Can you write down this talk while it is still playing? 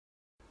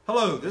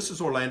Hello, this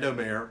is Orlando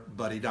Mayor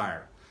Buddy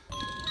Dyer.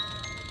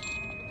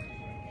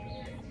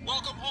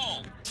 Welcome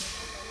home.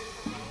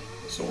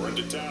 Soar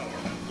into tower.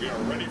 We are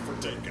ready for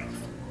takeoff.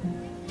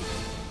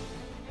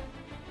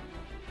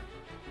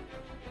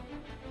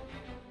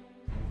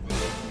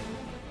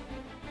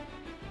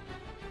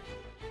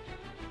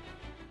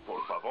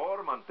 Por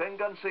favor,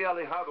 manténganse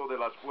alejado de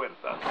las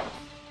puertas.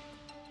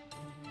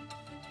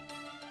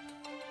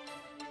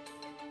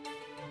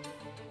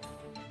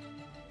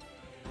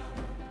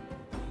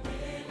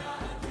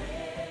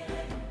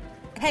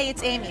 Hey,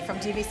 it's Amy from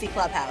DVC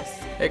Clubhouse.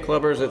 Hey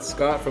Clubbers, it's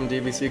Scott from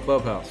DVC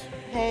Clubhouse.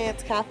 Hey,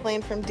 it's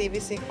Kathleen from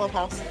DVC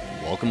Clubhouse.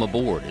 Welcome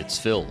aboard, it's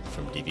Phil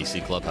from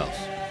DVC Clubhouse.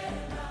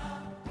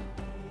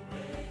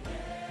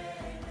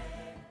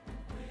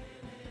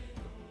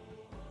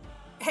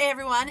 Hey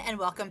everyone, and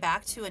welcome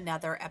back to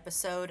another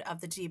episode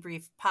of the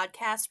Debrief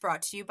podcast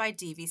brought to you by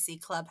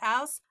DVC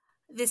Clubhouse.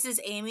 This is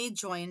Amy,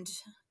 joined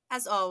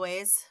as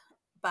always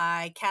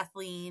by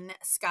Kathleen,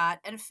 Scott,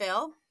 and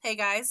Phil. Hey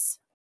guys.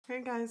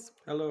 Hey, guys.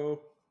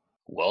 Hello.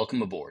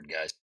 Welcome aboard,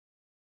 guys.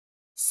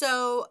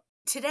 So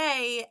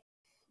today,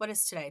 what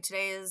is today?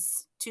 Today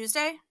is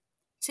Tuesday?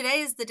 Today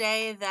is the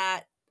day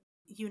that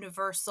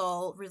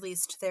Universal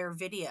released their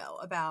video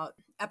about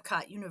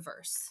Epcot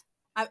Universe.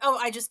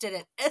 I just did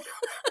it.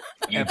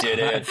 You did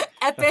it.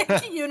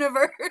 Epic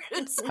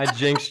Universe. I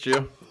jinxed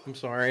you. I'm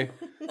sorry.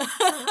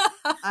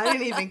 I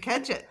didn't even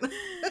catch it.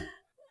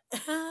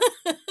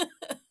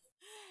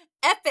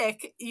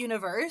 Epic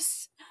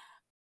Universe.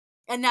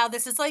 And now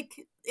this is like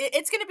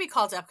it's going to be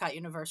called Epcot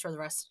Universe for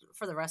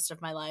the rest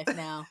of my life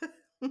now.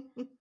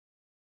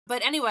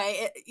 But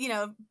anyway,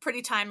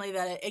 pretty timely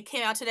that it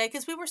came out today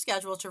because we were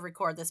scheduled to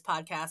record this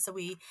podcast. So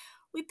we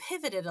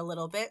pivoted a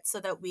little bit so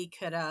that we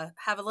could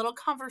have a little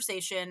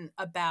conversation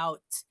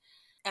about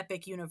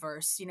Epic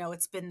Universe.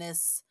 It's been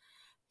this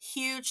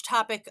huge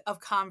topic of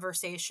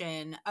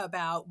conversation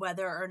about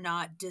whether or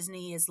not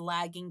Disney is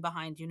lagging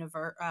behind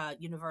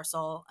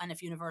Universal, and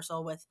if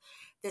Universal, with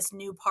this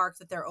new park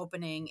that they're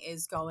opening,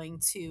 is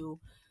going to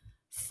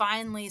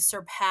finally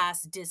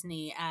surpass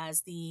Disney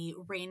as the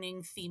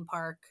reigning theme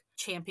park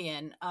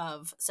champion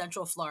of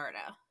Central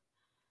Florida.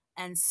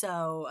 And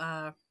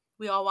so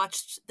we all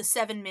watched the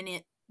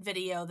 7-minute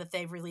video that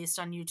they've released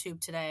on YouTube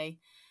today,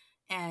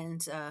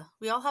 and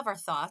we all have our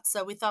thoughts.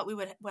 So we thought we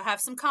would have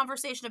some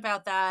conversation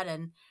about that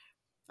and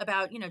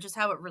about, just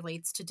how it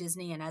relates to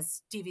Disney, and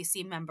as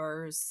DVC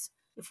members,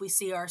 if we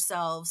see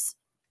ourselves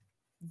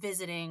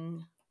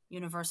visiting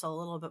Universal a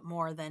little bit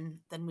more than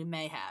we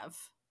may have.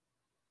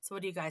 So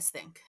what do you guys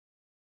think?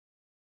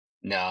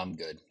 No, I'm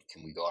good.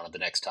 Can we go on to the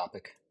next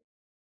topic?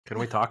 Can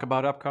we talk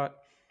about Epcot?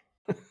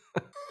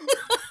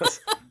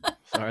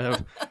 Sorry,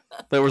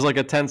 there was like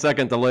a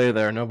 10-second delay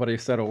there. Nobody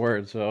said a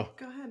word, so.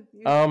 Go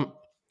ahead.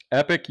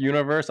 Epic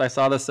Universe, I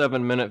saw the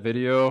 7-minute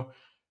video,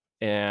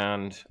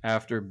 and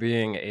after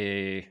being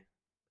a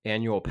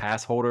annual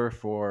pass holder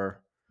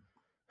for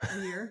A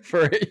year.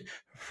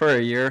 for a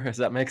year, does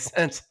that make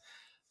sense?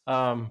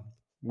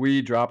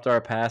 We dropped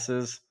our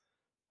passes,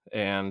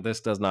 and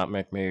this does not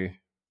make me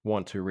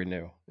want to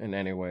renew in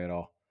any way at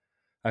all.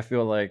 I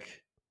feel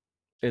like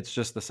it's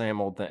just the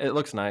same old thing. It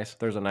looks nice.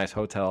 There's a nice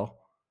hotel,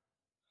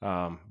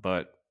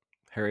 but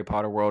Harry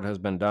Potter World has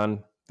been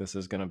done. This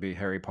is going to be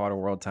Harry Potter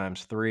World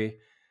times 3.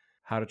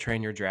 How to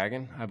Train Your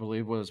Dragon, I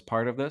believe, was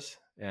part of this,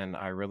 and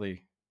I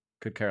really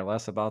could care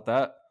less about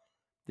that.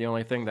 The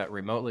only thing that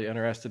remotely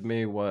interested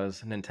me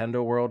was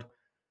Nintendo World,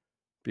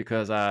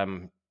 because I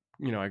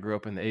grew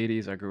up in the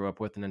 80s. I grew up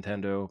with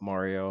Nintendo,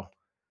 Mario.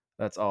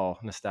 That's all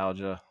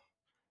nostalgia,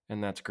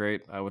 and that's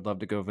great. I would love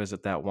to go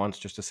visit that once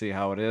just to see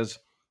how it is,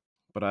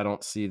 but I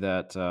don't see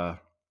that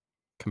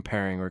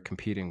comparing or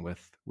competing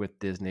with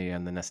Disney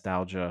and the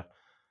nostalgia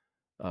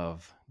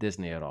of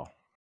Disney at all.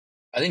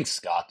 I think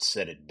Scott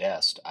said it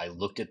best. I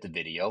looked at the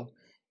video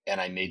and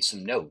I made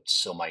some notes.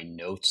 So my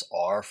notes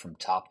are from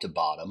top to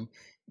bottom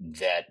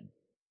that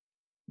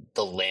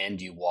the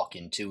land you walk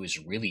into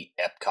is really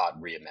Epcot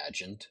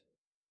reimagined.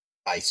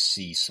 I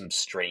see some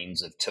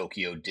strains of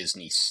Tokyo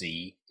Disney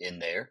Sea in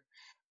there.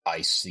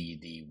 I see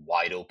the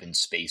wide open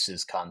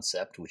spaces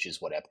concept, which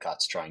is what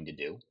Epcot's trying to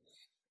do.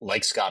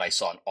 Like Scott, I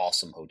saw an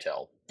awesome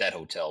hotel. That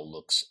hotel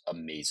looks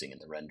amazing in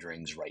the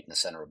renderings right in the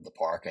center of the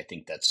park. I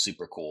think that's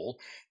super cool.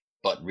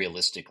 But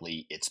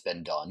realistically, it's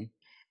been done.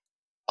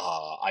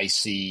 I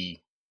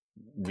see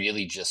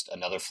really just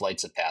another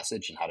Flights of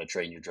Passage and How to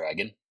Train Your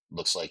Dragon.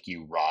 Looks like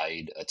you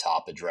ride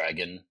atop a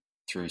dragon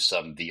through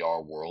some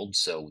VR world,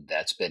 so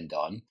that's been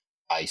done.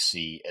 I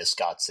see, as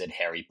Scott said,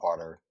 Harry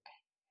Potter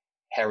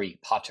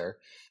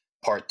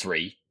Part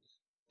 3,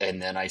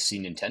 and then I see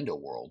Nintendo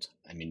World.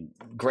 I mean,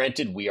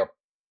 granted, we are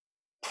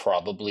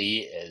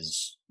probably,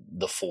 as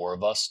the four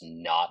of us,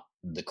 not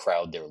the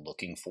crowd they're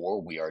looking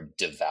for. We are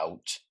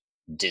devout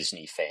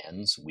Disney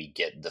fans. We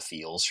get the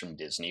feels from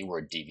Disney.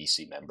 We're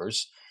DVC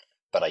members.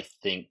 But I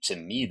think, to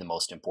me, the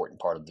most important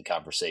part of the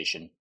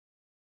conversation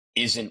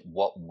isn't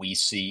what we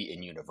see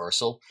in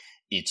Universal.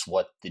 It's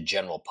what the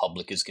general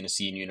public is going to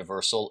see in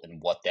Universal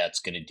and what that's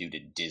going to do to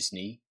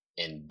Disney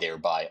and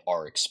thereby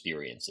our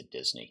experience at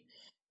Disney.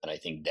 And I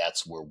think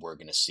that's where we're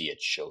going to see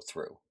it show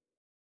through.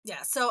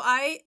 Yeah, so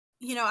I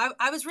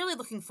was really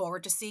looking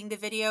forward to seeing the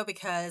video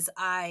because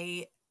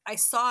I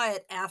saw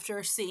it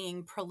after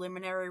seeing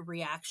preliminary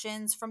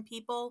reactions from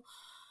people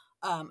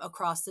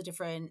across the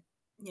different,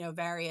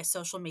 various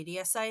social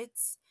media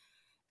sites.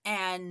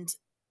 And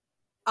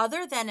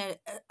other than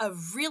a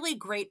really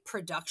great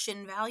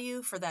production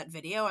value for that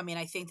video, I mean,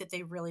 I think that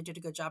they really did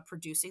a good job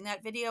producing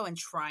that video and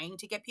trying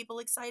to get people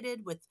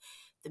excited with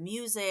the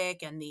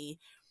music and the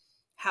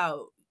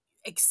how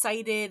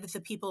excited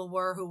the people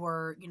were who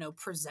were,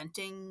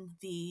 presenting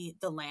the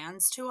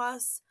lands to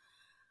us.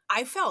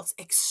 I felt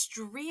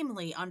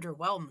extremely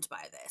underwhelmed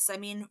by this. I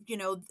mean,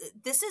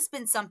 this has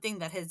been something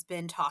that has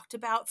been talked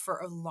about for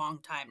a long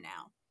time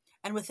now.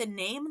 And with a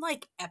name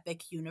like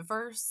Epic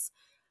Universe,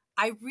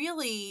 I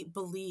really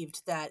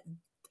believed that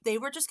they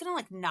were just going to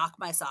like knock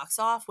my socks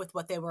off with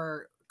what they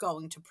were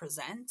going to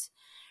present.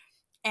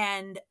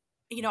 And,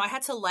 I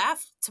had to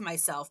laugh to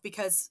myself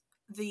because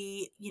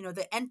the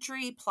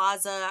entry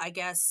plaza, I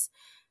guess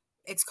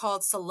it's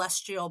called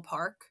Celestial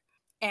Park.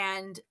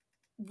 And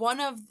one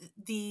of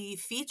the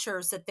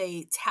features that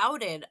they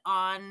touted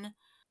on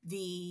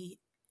the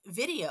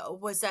video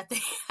was that they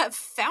have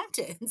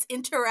fountains,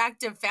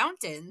 interactive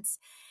fountains,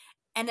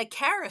 and a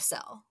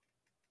carousel.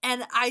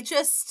 And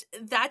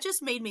that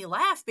just made me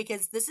laugh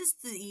because this is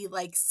the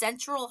like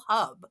central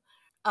hub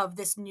of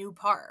this new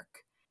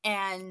park.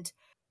 And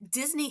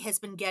Disney has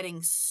been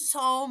getting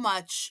so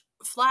much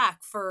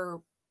flack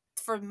for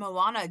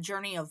Moana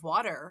Journey of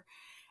Water.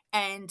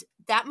 And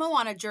that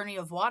Moana Journey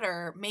of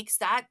Water makes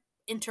that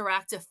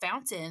interactive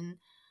fountain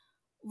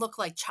look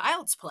like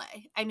child's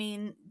play. I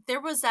mean,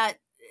 there was that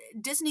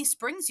Disney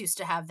Springs used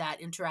to have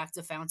that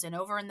interactive fountain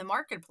over in the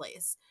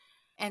marketplace.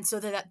 And so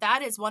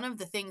that is one of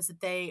the things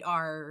that they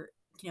are,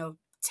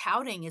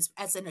 touting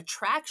as an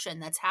attraction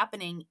that's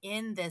happening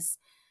in this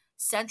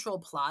central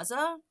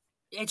plaza.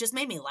 It just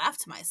made me laugh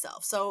to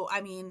myself. So,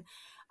 I mean,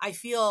 I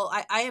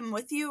am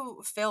with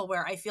you, Phil,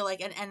 where I feel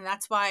like, and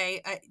that's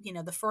why,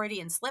 the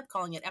Freudian slip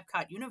calling it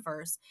Epcot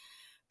Universe,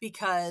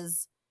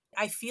 because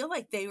I feel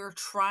like they were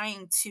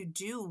trying to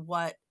do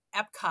what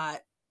Epcot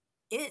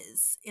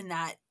is in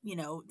that,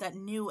 that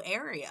new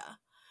area.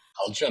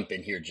 I'll jump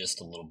in here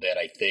just a little bit.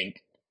 I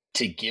think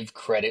to give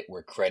credit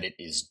where credit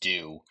is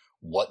due,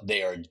 what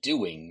they are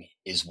doing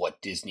is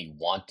what Disney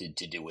wanted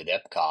to do with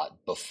Epcot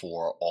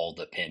before all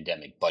the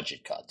pandemic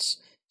budget cuts.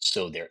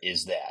 So there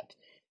is that.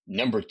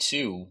 Number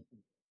two,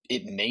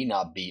 it may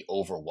not be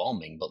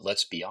overwhelming, but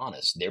let's be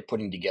honest, they're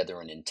putting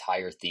together an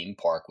entire theme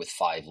park with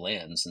 5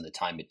 lands in the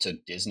time it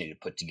took Disney to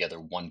put together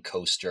one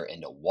coaster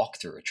and a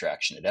walkthrough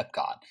attraction at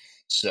Epcot.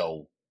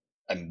 So,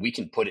 I mean, we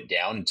can put it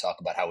down and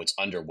talk about how it's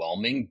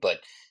underwhelming, but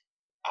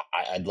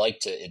I'd like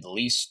to at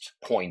least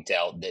point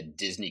out that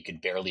Disney could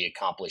barely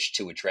accomplish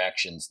 2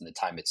 attractions in the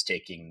time it's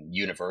taking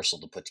Universal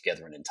to put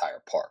together an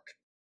entire park.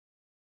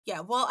 Yeah,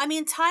 well, I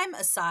mean, time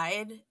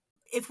aside,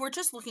 if we're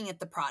just looking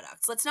at the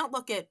products, let's not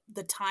look at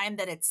the time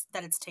that it's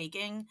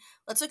taking.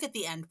 Let's look at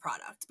the end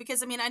product,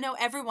 because I mean, I know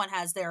everyone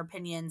has their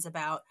opinions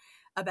about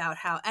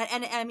how,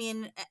 and I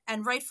mean,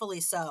 and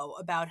rightfully so,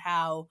 about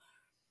how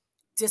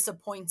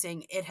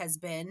disappointing it has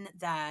been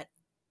that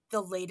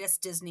the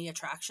latest Disney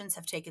attractions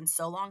have taken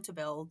so long to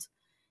build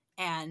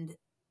and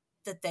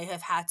that they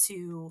have had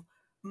to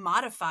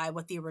modify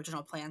what the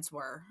original plans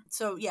were.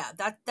 So yeah,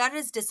 that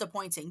is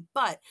disappointing,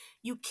 but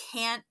you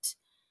can't,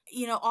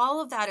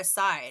 all of that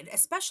aside,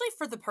 especially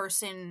for the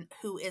person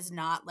who is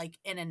not like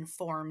an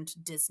informed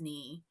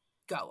Disney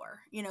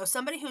goer,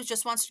 somebody who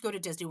just wants to go to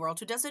Disney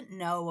World, who doesn't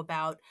know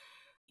about,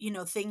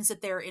 things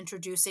that they're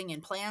introducing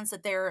and plans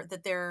that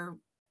they're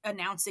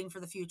announcing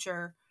for the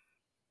future.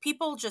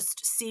 People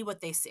just see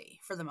what they see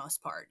for the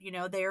most part.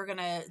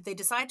 They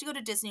decide to go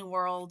to Disney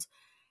World,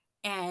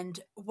 and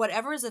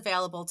whatever is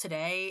available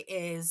today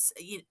is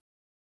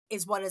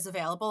what is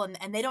available,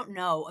 and they don't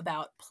know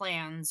about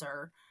plans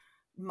or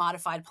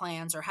modified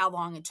plans or how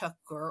long it took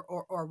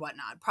or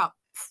whatnot.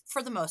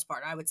 For the most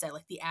part, I would say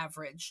like the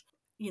average,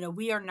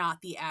 we are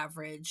not the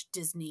average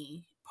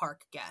Disney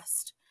park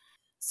guest.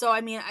 So I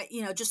mean,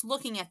 just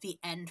looking at the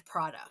end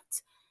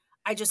product,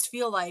 I just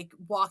feel like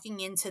walking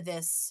into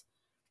this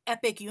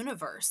Epic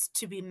Universe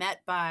to be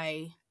met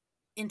by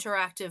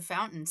interactive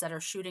fountains that are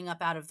shooting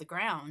up out of the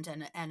ground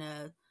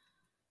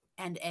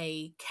and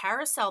a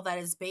carousel that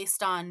is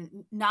based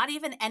on not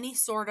even any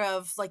sort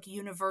of like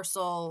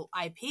universal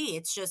IP.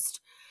 It's just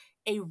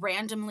a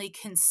randomly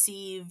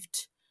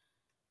conceived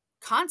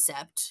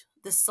concept,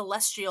 the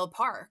Celestial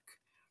Park.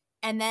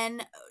 And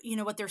then,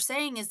 what they're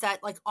saying is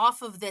that like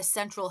off of this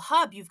central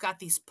hub, you've got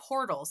these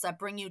portals that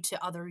bring you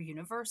to other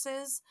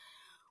universes,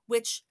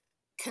 which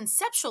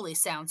conceptually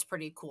sounds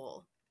pretty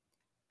cool.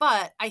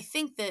 But I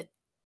think that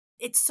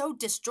it's so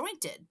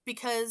disjointed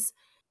because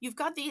you've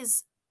got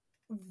these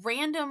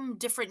random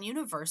different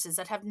universes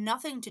that have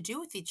nothing to do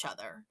with each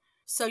other.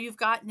 So you've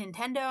got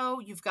Nintendo,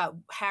 you've got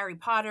Harry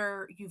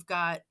Potter, you've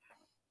got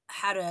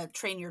How to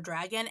Train Your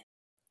Dragon.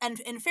 And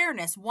in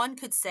fairness, one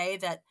could say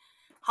that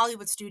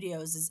Hollywood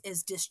Studios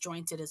is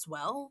disjointed as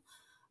well.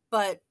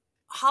 But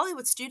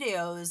Hollywood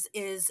Studios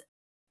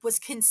was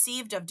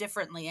conceived of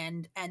differently,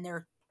 and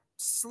they're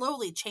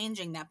slowly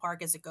changing that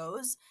park as it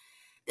goes.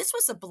 This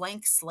was a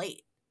blank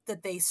slate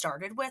that they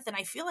started with, and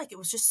I feel like it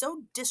was just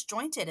so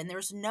disjointed, and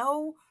there's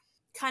no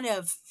kind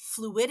of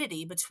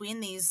fluidity between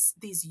these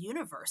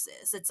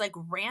universes. It's like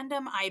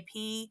random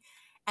IP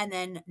and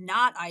then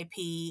not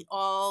IP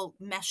all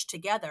meshed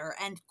together.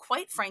 And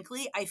quite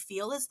frankly, I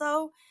feel as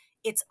though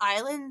it's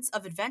Islands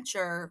of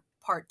Adventure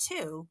Part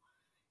 2,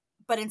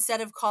 but instead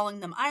of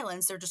calling them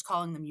islands, they're just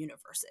calling them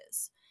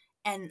universes.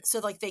 And so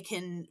like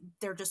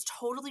they're just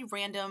totally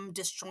random,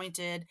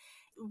 disjointed.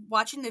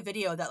 Watching the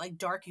video, that like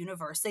dark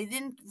universe, they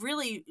didn't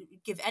really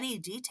give any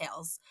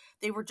details.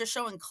 They were just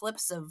showing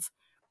clips of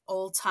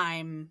old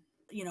time,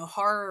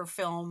 horror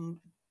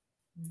film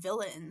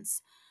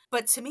villains.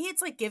 But to me,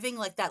 it's like giving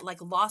like that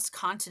like lost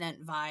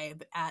continent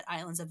vibe at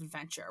Islands of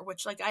Adventure,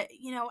 which like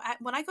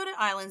when I go to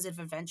Islands of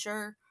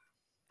Adventure,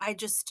 I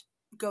just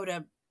go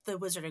to the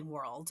Wizarding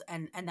World,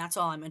 and that's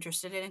all I'm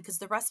interested in, because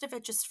the rest of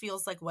it just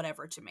feels like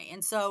whatever to me.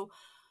 And so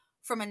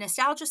from a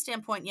nostalgia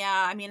standpoint,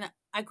 yeah, I mean,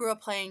 I grew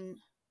up playing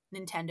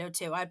Nintendo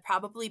too. I'd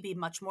probably be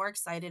much more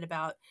excited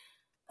about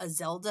a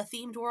Zelda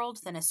themed world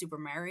than a Super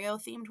Mario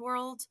themed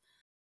world,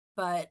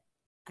 but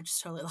I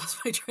just totally lost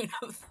my train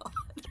of thought.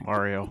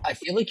 Mario. I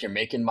feel like you're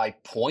making my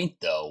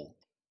point, though.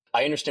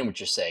 I understand what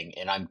you're saying,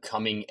 and I'm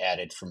coming at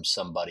it from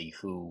somebody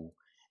who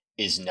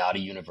is not a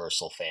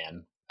Universal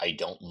fan. I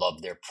don't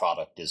love their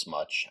product as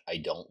much. I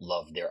don't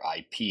love their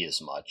IP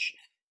as much.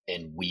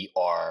 And we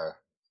are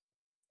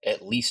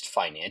at least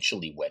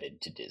financially wedded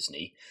to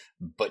Disney.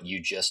 But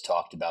you just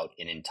talked about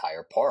an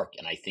entire park.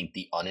 And I think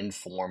the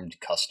uninformed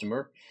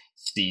customer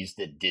sees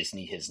that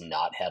Disney has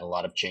not had a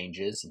lot of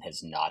changes and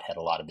has not had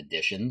a lot of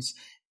additions.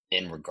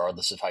 And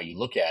regardless of how you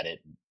look at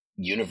it,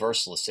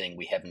 Universal is saying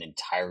we have an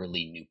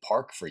entirely new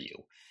park for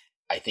you.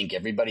 I think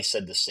everybody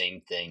said the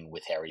same thing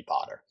with Harry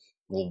Potter.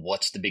 Well,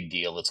 what's the big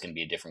deal? It's going to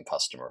be a different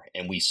customer.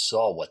 And we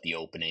saw what the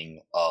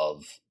opening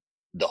of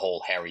the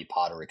whole Harry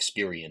Potter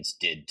experience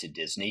did to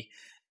Disney.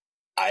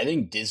 I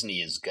think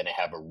Disney is going to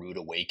have a rude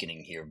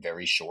awakening here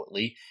very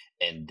shortly,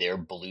 and their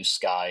blue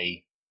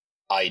sky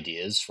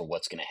ideas for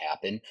what's going to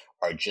happen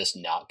are just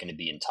not going to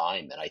be in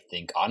time. And I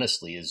think,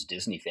 honestly, as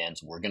Disney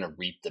fans, we're going to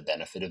reap the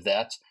benefit of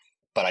that.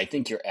 But I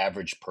think your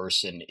average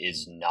person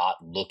is not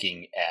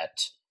looking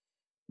at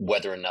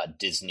whether or not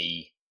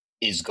Disney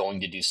is going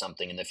to do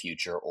something in the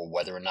future, or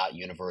whether or not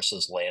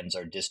Universal's lands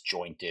are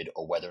disjointed,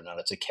 or whether or not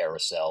it's a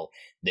carousel.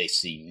 They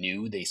see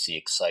new, they see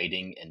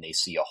exciting, and they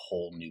see a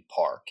whole new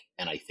park.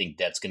 And I think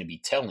that's going to be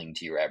telling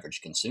to your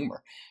average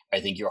consumer. I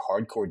think your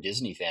hardcore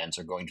Disney fans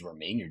are going to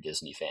remain your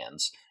Disney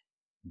fans,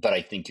 but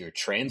I think your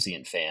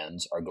transient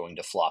fans are going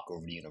to flock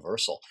over to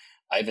Universal.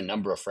 I have a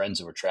number of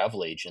friends who are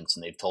travel agents,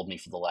 and they've told me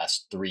for the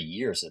last 3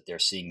 years that they're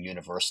seeing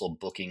Universal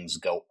bookings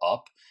go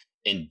up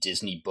and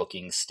Disney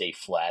bookings stay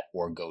flat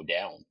or go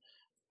down.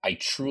 I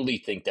truly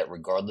think that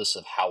regardless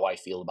of how I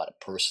feel about it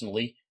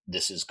personally,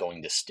 this is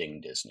going to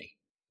sting Disney.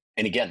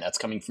 And again, that's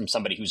coming from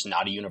somebody who's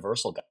not a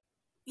Universal guy.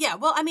 Yeah,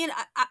 well, I mean,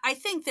 I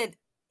think that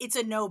it's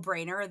a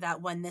no-brainer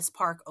that when this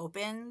park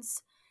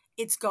opens,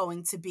 it's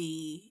going to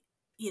be,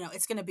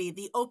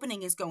 the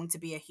opening is going to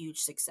be a huge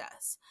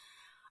success.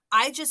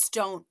 I just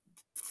don't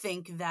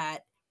think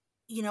that,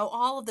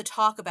 all of the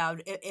talk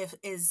about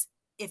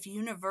if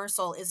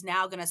Universal is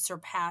now going to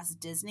surpass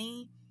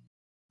Disney,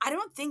 I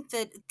don't think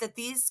that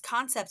these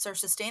concepts are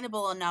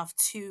sustainable enough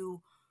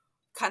to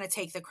kind of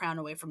take the crown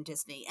away from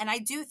Disney. And I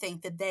do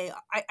think that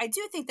I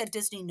do think that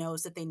Disney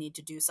knows that they need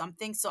to do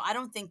something. So I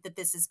don't think that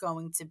this is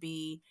going to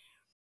be,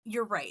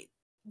 you're right.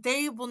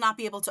 They will not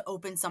be able to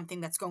open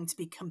something that's going to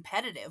be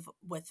competitive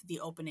with the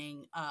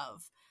opening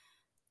of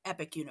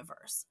Epic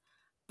Universe.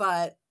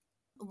 But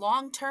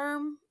long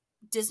term,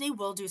 Disney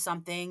will do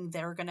something.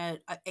 They're going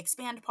to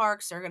expand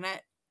parks. They're going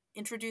to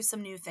introduce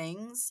some new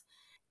things.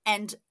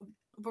 And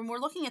when we're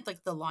looking at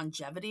like the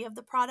longevity of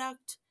the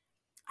product,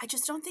 I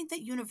just don't think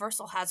that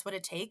Universal has what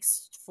it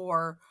takes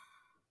for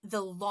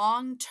the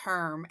long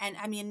term. And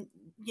I mean,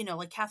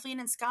 like Kathleen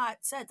and Scott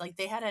said, like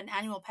they had an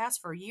annual pass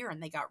for a year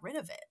and they got rid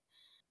of it.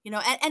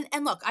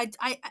 And look,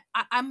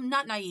 I'm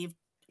not naive.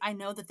 I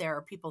know that there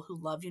are people who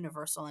love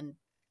Universal and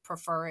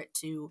prefer it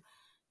to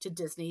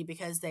Disney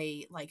because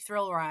they like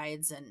thrill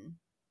rides and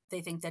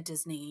they think that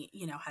Disney,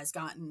 has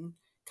gotten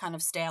kind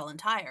of stale and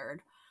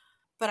tired.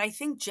 But I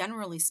think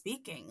generally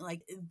speaking,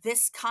 like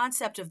this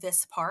concept of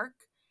this park,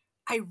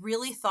 I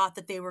really thought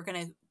that they were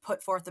going to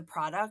put forth a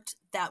product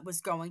that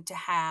was going to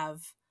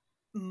have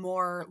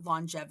more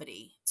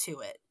longevity to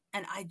it.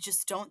 And I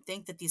just don't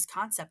think that these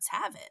concepts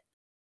have it.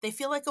 They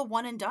feel like a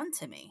one and done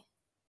to me.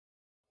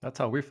 That's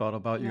how we felt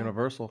about Yeah.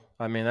 Universal.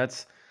 I mean,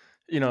 that's,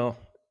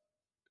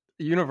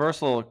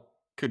 Universal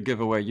could give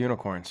away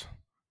unicorns,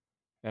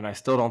 and I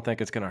still don't think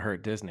it's going to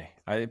hurt Disney.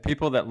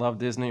 People that love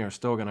Disney are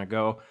still going to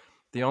go.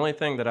 The only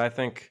thing that I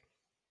think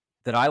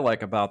that I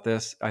like about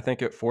this, I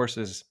think it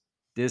forces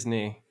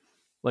Disney,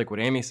 like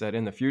what Amy said,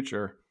 in the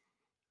future,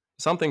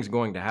 something's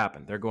going to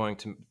happen. They're going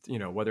to,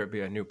 whether it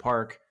be a new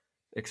park,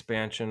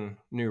 expansion,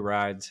 new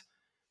rides.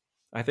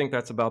 I think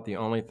that's about the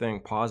only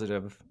thing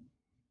positive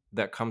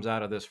that comes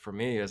out of this for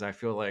me is I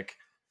feel like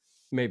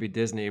maybe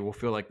Disney will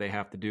feel like they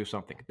have to do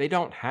something. They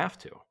don't have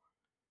to.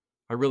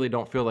 I really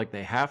don't feel like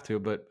they have to,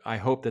 but I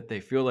hope that they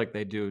feel like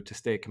they do to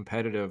stay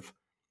competitive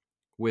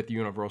with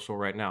Universal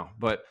right now.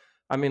 But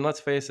I mean, let's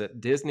face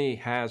it, Disney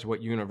has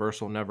what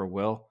Universal never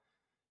will,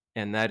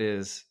 and that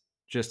is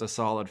just a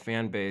solid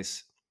fan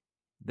base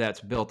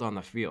that's built on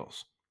the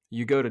feels.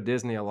 You go to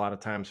Disney a lot of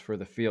times for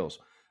the feels.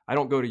 I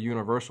don't go to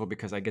Universal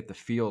because I get the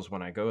feels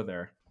when I go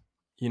there.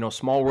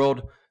 Small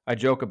World, I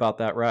joke about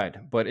that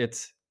ride, but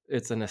it's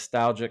a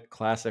nostalgic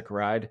classic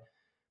ride,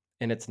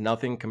 and it's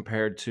nothing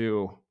compared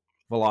to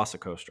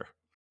Velocicoaster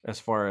as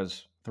far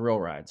as thrill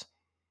rides.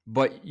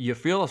 But you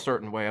feel a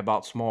certain way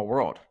about Small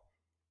World.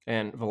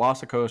 And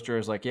Velocicoaster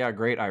is like, yeah,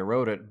 great, I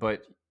rode it,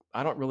 but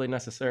I don't really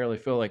necessarily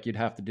feel like you'd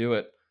have to do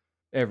it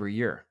every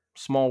year.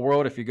 Small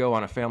World, if you go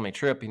on a family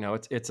trip,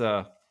 it's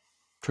a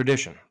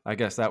tradition. I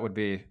guess that would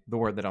be the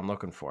word that I'm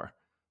looking for.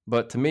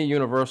 But to me,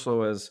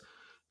 Universal is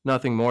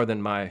nothing more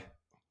than my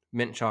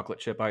mint chocolate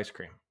chip ice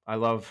cream. I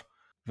love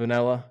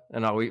vanilla,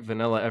 and I'll eat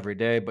vanilla every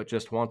day, but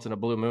just once in a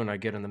blue moon, I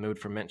get in the mood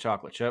for mint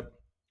chocolate chip.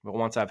 But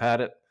once I've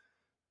had it,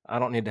 I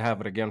don't need to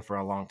have it again for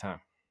a long time.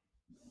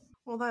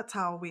 Well, that's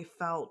how we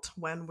felt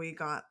when we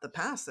got the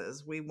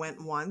passes. We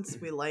went once,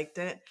 we liked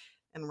it,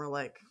 and we're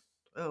like,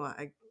 oh,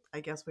 I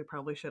guess we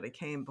probably should have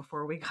came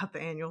before we got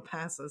the annual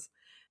passes.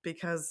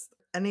 Because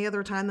any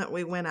other time that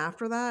we went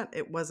after that,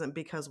 it wasn't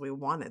because we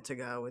wanted to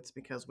go, it's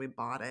because we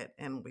bought it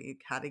and we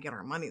had to get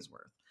our money's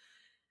worth.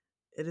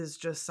 It is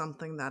just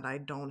something that I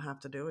don't have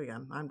to do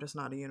again. I'm just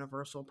not a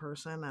Universal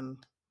person. And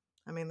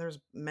I mean, there's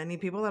many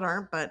people that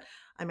aren't, but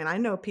I mean, I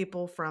know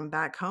people from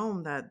back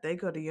home that they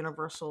go to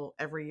Universal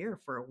every year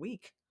for a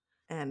week.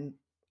 And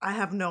I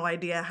have no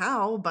idea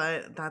how,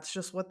 but that's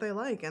just what they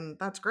like. And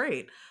that's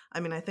great. I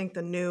mean, I think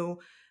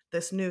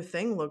this new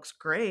thing looks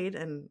great,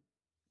 and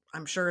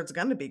I'm sure it's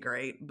going to be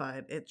great,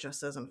 but it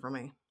just isn't for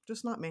me.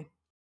 Just not me.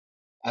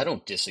 I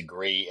don't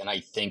disagree. And I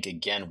think,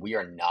 again, we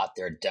are not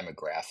their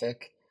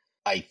demographic.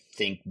 I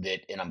think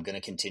that, and I'm going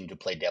to continue to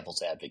play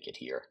devil's advocate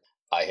here.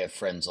 I have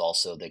friends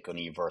also that go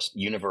to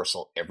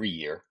Universal every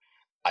year.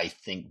 I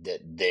think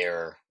that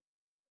their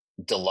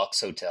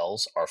deluxe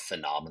hotels are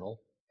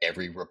phenomenal.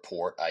 Every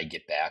report I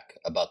get back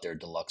about their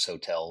deluxe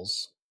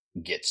hotels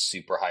gets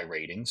super high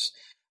ratings.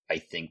 I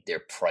think their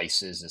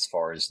prices, as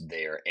far as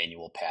their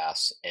annual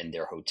pass and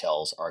their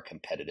hotels, are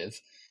competitive.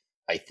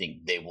 I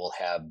think they will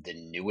have the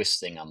newest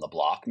thing on the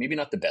block. Maybe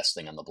not the best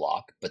thing on the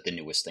block, but the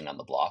newest thing on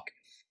the block.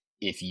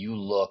 If you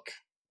look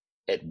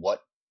at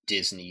what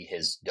Disney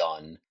has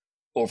done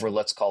over,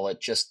 let's call it,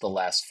 just the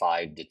last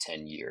 5 to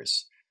 10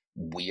 years,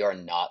 we are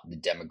not the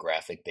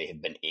demographic they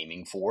have been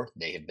aiming for.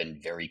 They have been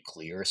very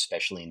clear,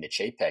 especially in the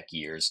Chapek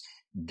years,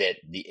 that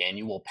the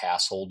annual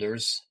pass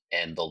holders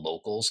and the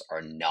locals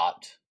are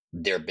not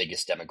their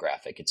biggest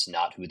demographic. It's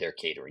not who they're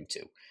catering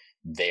to.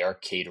 They are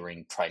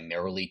catering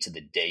primarily to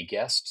the day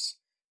guests,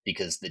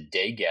 because the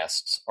day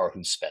guests are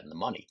who spend the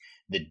money.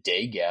 The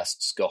day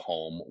guests go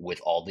home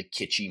with all the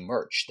kitschy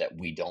merch that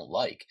we don't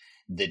like.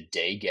 The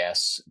day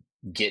guests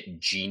get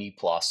Genie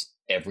Plus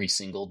every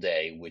single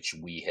day, which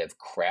we have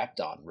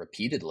crapped on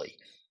repeatedly.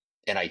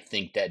 And I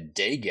think that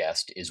day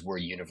guest is where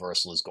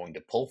Universal is going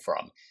to pull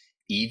from.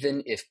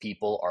 Even if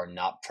people are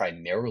not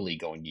primarily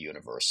going to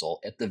Universal,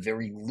 at the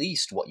very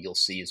least, what you'll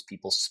see is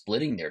people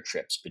splitting their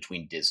trips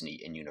between Disney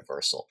and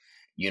Universal.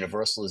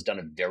 Universal has done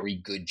a very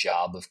good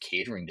job of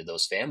catering to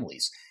those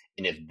families.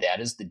 And if that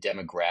is the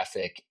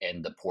demographic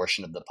and the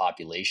portion of the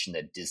population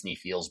that Disney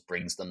feels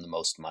brings them the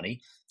most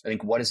money, I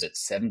think, what is it,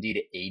 70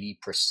 to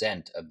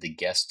 80% of the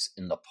guests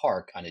in the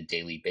park on a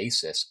daily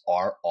basis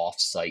are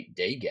off-site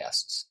day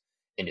guests.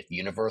 And if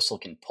Universal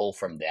can pull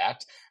from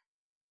that,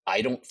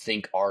 I don't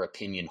think our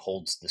opinion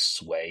holds the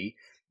sway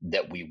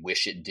that we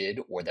wish it did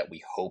or that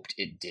we hoped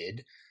it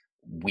did.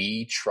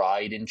 We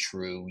tried and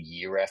true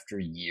year after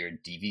year,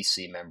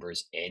 DVC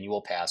members,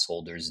 annual pass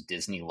holders,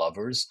 Disney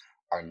lovers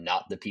are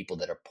not the people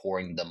that are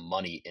pouring the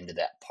money into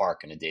that park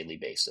on a daily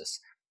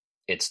basis.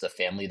 It's the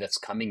family that's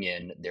coming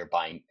in. They're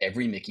buying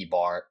every Mickey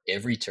bar,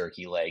 every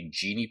turkey leg,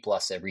 Genie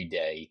Plus every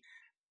day,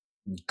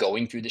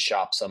 going through the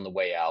shops on the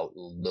way out,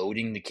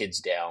 loading the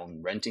kids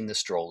down, renting the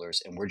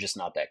strollers, and we're just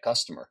not that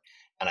customer.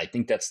 And I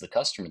think that's the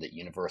customer that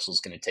Universal is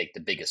going to take the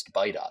biggest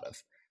bite out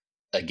of.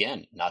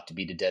 Again, not to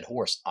beat a dead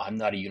horse, I'm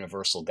not a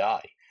Universal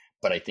guy,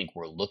 but I think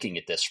we're looking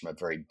at this from a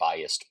very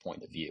biased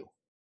point of view.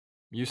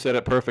 You said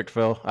it perfect,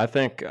 Phil.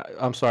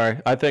 I'm sorry.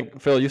 I think,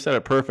 Phil, you said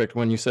it perfect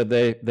when you said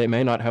they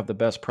may not have the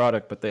best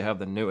product, but they have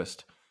the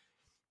newest.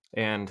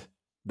 And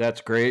that's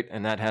great,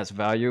 and that has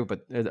value,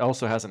 but it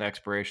also has an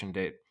expiration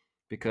date,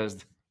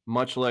 because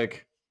much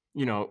like,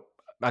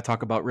 I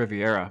talk about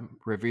Riviera.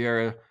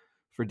 Riviera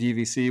for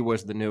DVC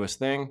was the newest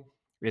thing.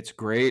 It's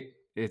great.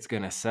 It's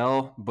going to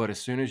sell, but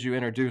as soon as you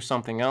introduce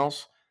something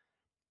else,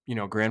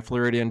 Grand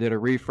Floridian did a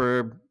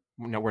refurb.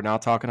 We're now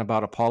talking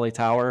about a Poly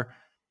Tower.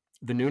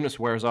 The newness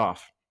wears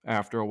off.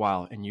 after a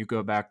while, and you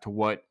go back to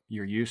what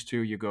you're used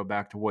to, you go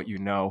back to what you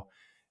know.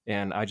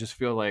 And I just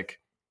feel like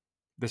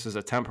this is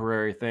a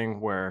temporary thing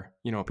where,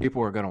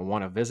 people are going to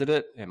want to visit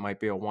it. It might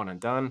be a one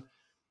and done,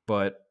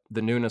 but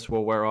the newness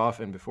will wear off.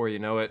 And before you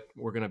know it,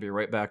 we're going to be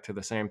right back to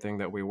the same thing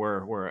that we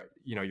were, where,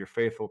 your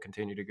faith will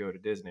continue to go to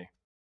Disney.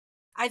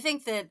 I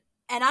think that,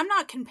 and I'm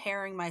not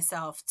comparing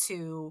myself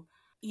to,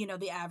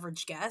 the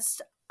average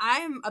guest.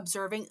 I'm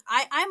observing,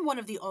 I'm one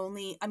of the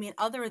only,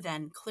 other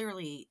than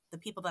clearly the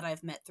people that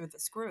I've met through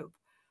this group,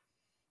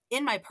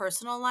 in my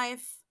personal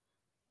life,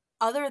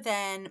 other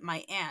than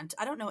my aunt,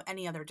 I don't know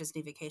any other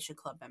Disney Vacation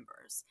Club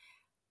members.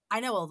 I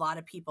know a lot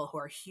of people who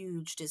are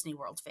huge Disney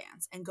World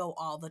fans and go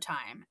all the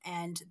time,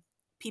 and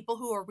people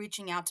who are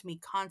reaching out to me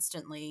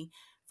constantly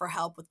for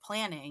help with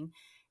planning.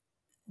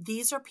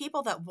 These are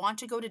people that want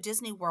to go to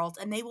Disney World,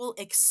 and they will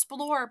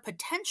explore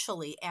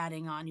potentially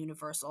adding on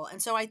Universal.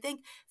 And so I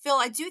think, Phil,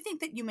 I do think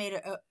that you made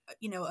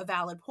a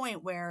valid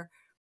point where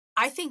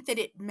I think that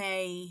it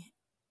may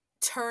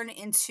turn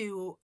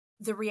into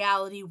the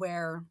reality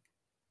where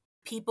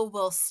people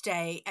will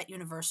stay at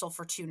Universal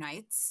for 2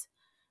 nights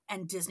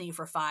and Disney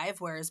for 5,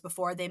 whereas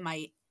before they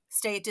might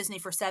stay at Disney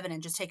for 7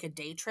 and just take a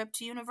day trip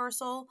to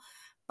Universal.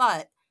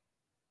 But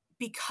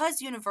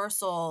because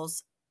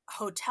Universal's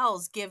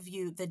hotels give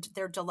you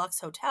their deluxe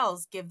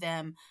hotels give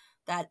them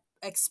that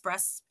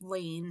express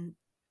lane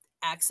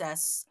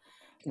access,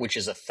 which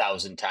is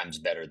 1,000 times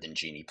better than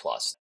Genie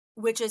Plus.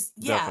 which is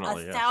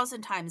Definitely, a yes.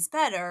 1,000 times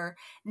better.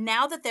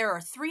 Now that there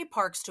are 3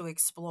 parks to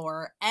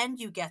explore and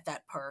you get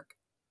that perk,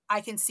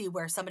 I can see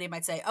where somebody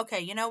might say, okay,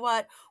 you know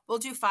what, we'll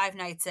do 5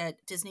 nights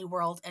at Disney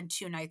World and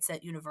 2 nights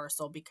at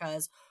Universal,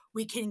 because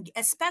we can,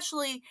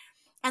 especially,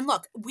 and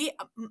look,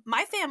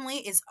 my family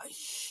is a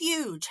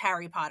huge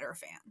Harry Potter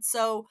fan,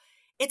 so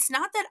it's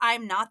not that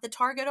I'm not the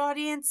target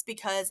audience,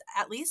 because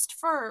at least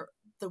for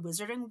the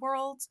Wizarding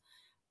World,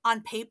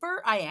 on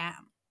paper, I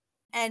am.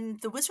 And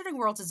the Wizarding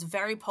World is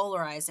very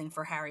polarizing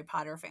for Harry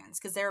Potter fans,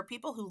 because there are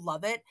people who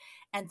love it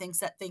and think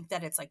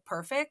that it's like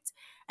perfect.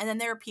 And then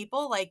there are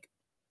people like,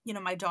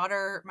 my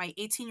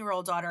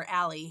 18-year-old daughter,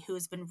 Allie, who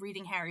has been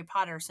reading Harry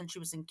Potter since she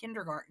was in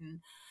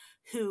kindergarten,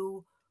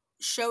 who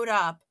showed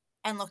up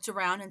and looked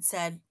around and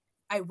said,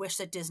 I wish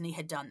that Disney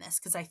had done this,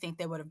 because I think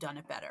they would have done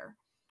it better.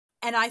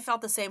 And I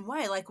felt the same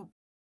way. Like,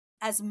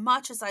 as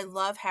much as I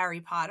love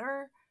Harry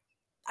Potter,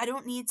 I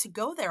don't need to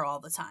go there all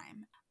the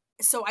time.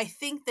 So I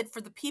think that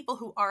for the people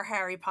who are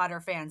Harry Potter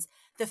fans,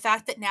 the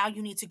fact that now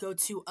you need to go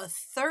to a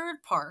 3rd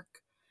park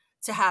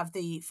to have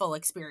the full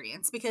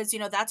experience, because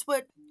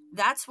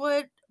that's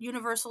what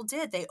Universal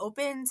did. They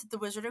opened the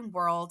Wizarding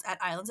World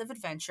at Islands of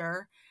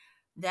Adventure.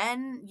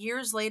 Then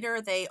years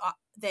later,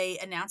 they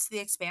announced the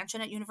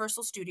expansion at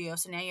Universal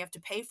Studios. So now you have to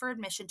pay for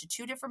admission to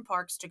 2 different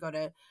parks to go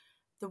to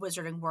the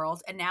Wizarding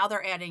World, and now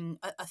they're adding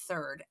a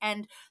 3rd.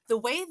 And the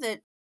way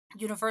that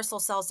Universal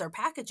sells their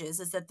packages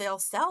is that they'll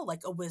sell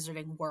like a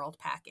Wizarding World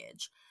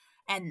package,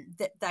 and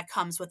that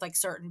comes with like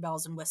certain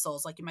bells and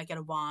whistles. Like you might get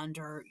a wand,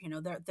 or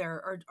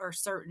there are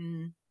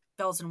certain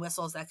bells and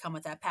whistles that come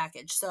with that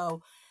package.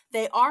 So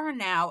they are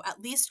now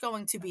at least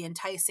going to be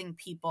enticing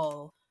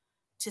people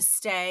to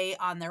stay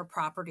on their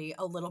property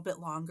a little bit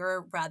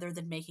longer, rather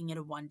than making it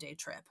a 1-day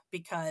trip,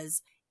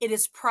 because it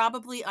is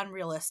probably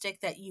unrealistic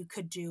that you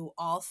could do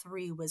all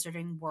 3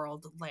 Wizarding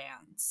World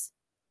lands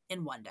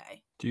in 1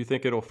 day. Do you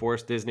think it'll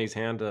force Disney's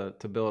hand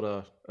to build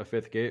a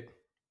 5th gate?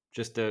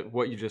 Just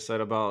what you just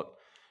said about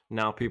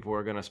now people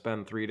are going to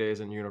spend 3 days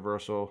in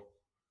Universal,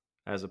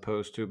 as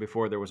opposed to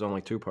before there was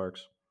only 2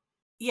 parks.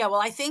 Yeah,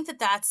 well, I think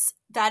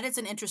that is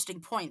an interesting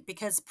point,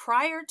 because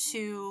prior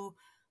to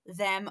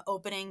them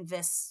opening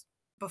this,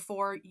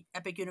 before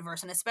Epic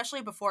Universe, and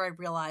especially before I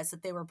realized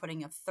that they were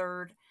putting a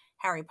 3rd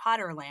Harry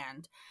Potter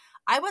land,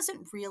 I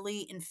wasn't really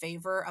in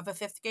favor of a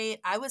 5th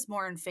gate. I was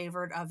more in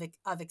favor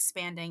of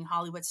expanding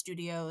Hollywood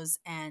Studios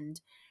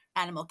and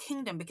Animal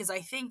Kingdom, because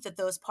I think that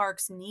those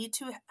parks need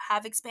to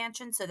have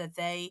expansion so that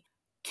they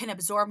can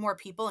absorb more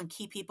people and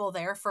keep people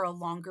there for a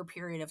longer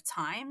period of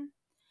time,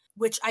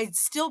 which I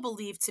still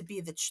believe to be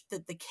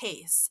the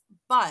case.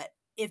 But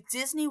if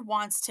Disney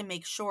wants to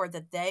make sure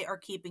that they are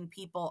keeping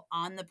people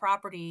on the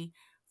property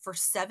for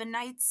 7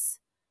 nights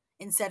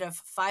instead of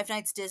 5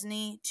 nights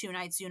Disney, 2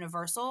 nights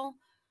Universal,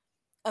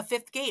 a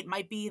 5th gate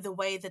might be the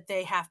way that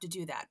they have to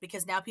do that,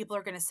 because now people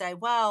are going to say,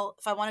 well,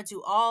 if I want to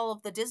do all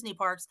of the Disney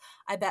parks,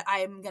 I bet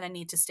I'm going to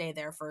need to stay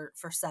there for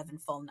 7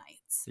 full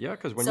nights. Yeah,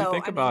 because when you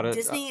think about it,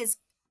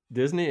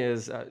 Disney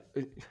is,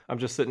 I'm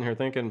just sitting here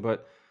thinking,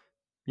 but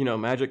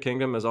Magic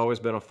Kingdom has always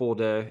been a full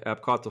day.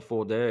 Epcot's a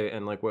full day.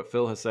 And like what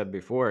Phil has said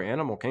before,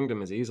 Animal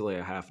Kingdom is easily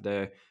a half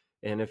day.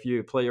 And if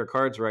you play your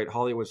cards right,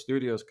 Hollywood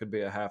Studios could be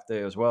a half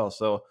day as well.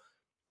 So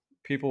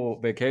people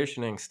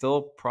vacationing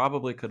still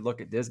probably could look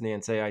at Disney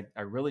and say,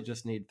 I really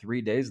just need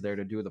 3 days there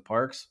to do the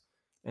parks.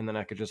 And then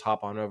I could just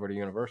hop on over to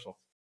Universal.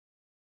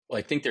 Well,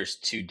 I think there's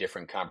 2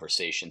 different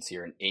conversations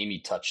here, and Amy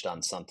touched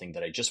on something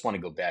that I just want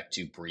to go back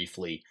to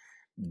briefly.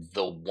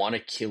 The one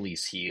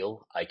Achilles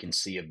heel I can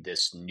see of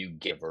this new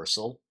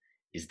Universal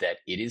is that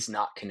it is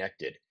not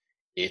connected.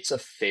 it's a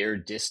fair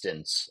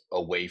distance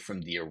away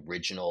from the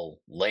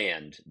original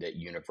land that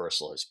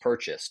Universal has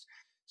purchased.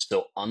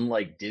 So,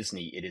 unlike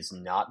Disney, it is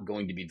not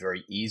going to be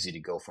very easy to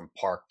go from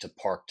park to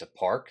park to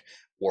park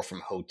or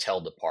from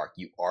hotel to park.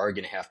 You are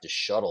going to have to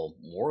shuttle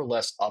more or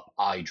less up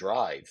I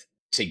Drive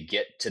to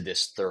get to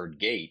this third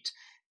gate.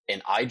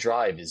 And I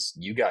Drive, as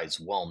you guys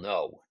well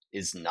know,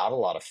 is not a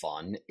lot of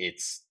fun.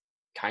 It's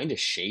kind of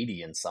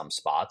shady in some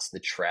spots. The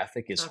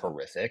traffic is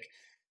horrific.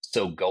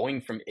 So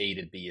going from A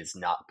to B is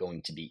not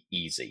going to be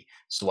easy.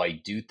 So I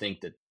do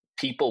think that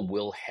people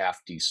will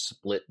have to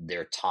split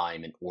their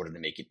time in order to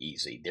make it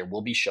easy. There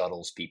will be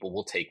shuttles. People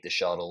will take the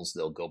shuttles.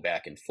 They'll go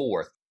back and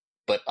forth.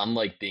 But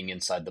unlike being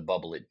inside the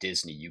bubble at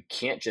Disney, you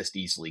can't just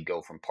easily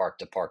go from park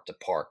to park to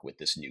park with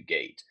this new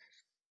gate.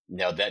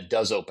 Now, that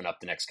does open up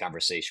the next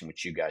conversation,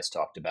 which you guys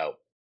talked about.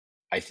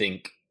 I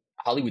think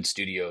Hollywood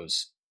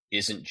Studios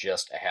isn't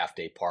just a half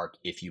day park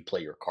if you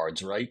play your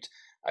cards right.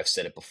 I've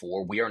said it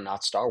before, we are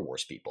not Star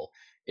Wars people.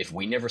 If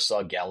we never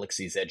saw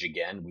Galaxy's Edge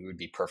again, we would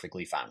be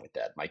perfectly fine with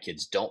that. My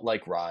kids don't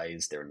like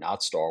rides. They're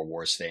not Star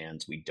Wars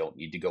fans. We don't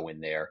need to go in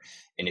there.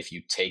 And if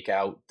you take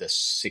out the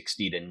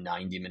 60 to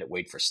 90-minute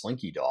wait for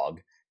Slinky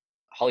Dog,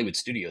 Hollywood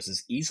Studios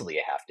is easily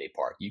a half day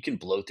park. You can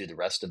blow through the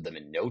rest of them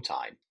in no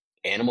time.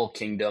 Animal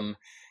Kingdom,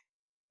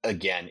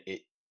 again,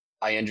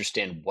 I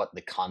understand what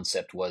the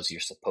concept was. You're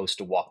supposed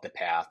to walk the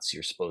paths.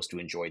 You're supposed to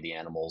enjoy the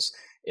animals.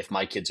 If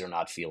my kids are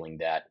not feeling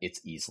that,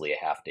 it's easily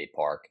a half-day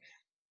park.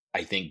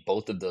 I think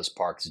both of those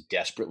parks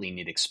desperately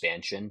need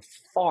expansion,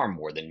 far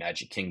more than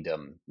Magic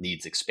Kingdom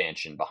needs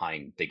expansion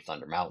behind Big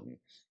Thunder Mountain.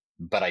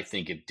 But I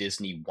think if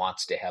Disney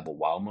wants to have a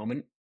wow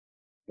moment,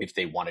 if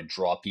they want to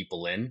draw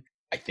people in,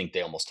 I think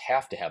they almost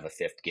have to have a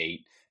fifth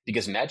gate,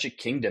 because Magic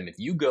Kingdom, if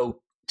you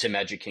go to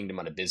Magic Kingdom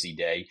on a busy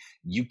day,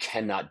 you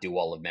cannot do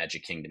all of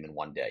Magic Kingdom in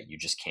one day. You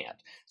just can't.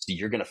 So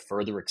you're going to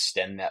further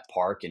extend that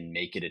park and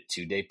make it a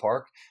 2-day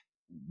park.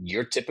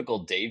 Your typical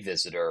day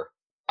visitor,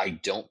 I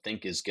don't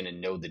think is going to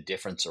know the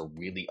difference or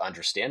really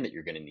understand that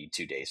you're going to need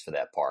 2 days for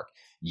that park.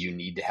 You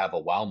need to have a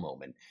wow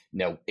moment.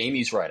 Now,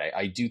 Amy's right.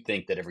 I do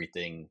think that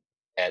everything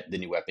at the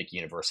new Epic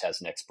Universe has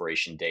an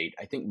expiration date.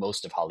 I think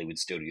most of Hollywood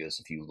Studios,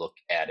 if you look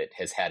at it,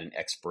 has had an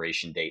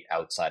expiration date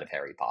outside of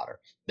Harry Potter.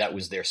 That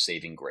was their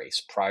saving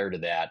grace. Prior to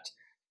that,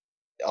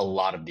 a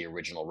lot of the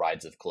original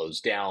rides have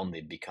closed down.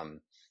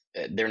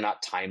 They're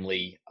not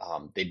timely.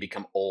 They've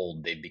become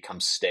old. They've become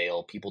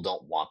stale. People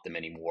don't want them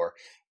anymore.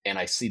 And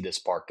I see this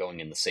park going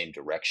in the same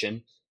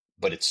direction,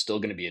 but it's still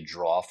going to be a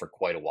draw for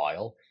quite a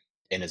while.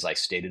 And as I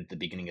stated at the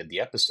beginning of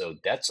the episode,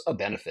 that's a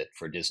benefit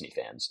for Disney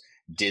fans.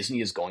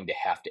 Disney is going to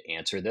have to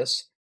answer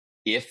this.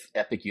 If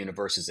Epic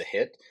Universe is a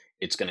hit,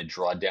 it's going to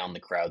draw down the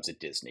crowds at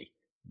Disney.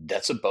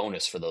 That's a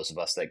bonus for those of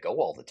us that go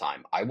all the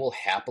time. I will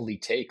happily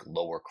take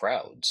lower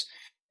crowds.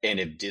 And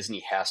if Disney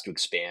has to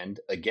expand,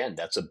 again,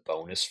 that's a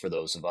bonus for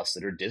those of us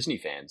that are Disney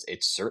fans.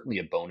 It's certainly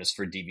a bonus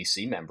for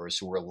DVC members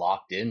who are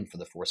locked in for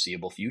the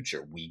foreseeable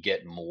future. We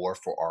get more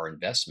for our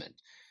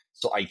investment.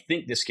 So I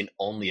think this can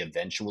only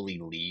eventually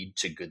lead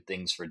to good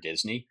things for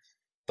Disney.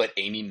 But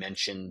Amy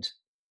mentioned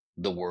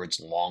the words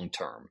long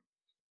term.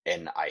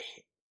 And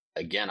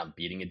I'm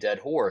beating a dead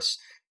horse,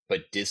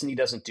 but Disney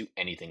doesn't do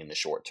anything in the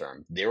short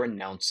term. They're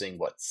announcing,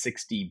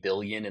 60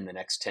 billion in the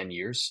next 10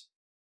 years?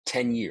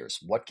 10 years.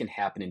 What can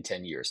happen in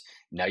 10 years?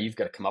 Now you've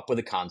got to come up with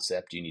a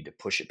concept. You need to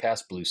push it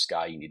past Blue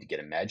Sky. You need to get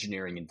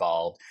Imagineering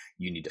involved.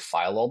 You need to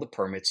file all the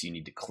permits. You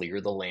need to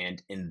clear the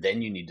land. And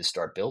then you need to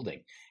start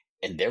building.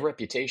 And their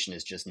reputation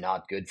is just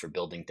not good for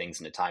building things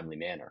in a timely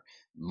manner.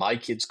 My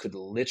kids could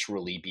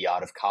literally be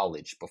out of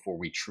college before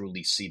we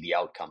truly see the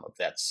outcome of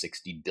that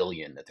 60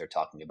 billion that they're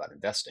talking about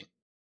investing.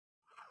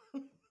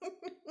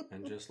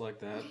 And just like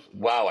that.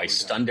 Wow, I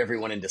stunned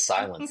everyone into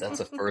silence.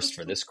 That's a first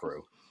for this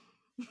crew.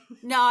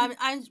 No,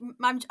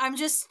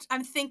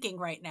 I'm thinking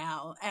right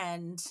now,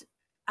 and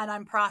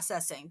I'm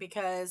processing,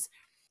 because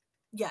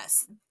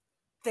yes,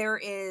 there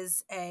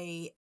is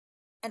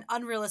an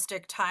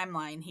unrealistic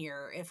timeline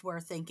here if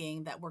we're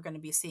thinking that we're going to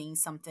be seeing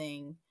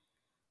something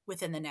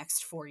within the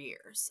next 4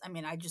 years. I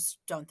mean, I just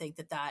don't think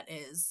that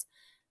is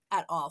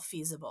at all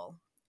feasible.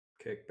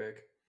 Cake bake.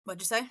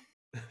 What'd you say?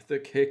 The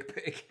cake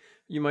bake.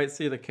 You might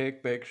see the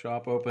cake bake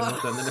shop open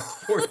within the next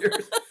 4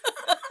 years.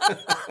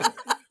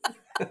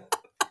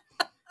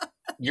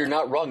 You're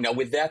not wrong. Now,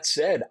 with that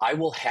said, I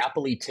will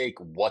happily take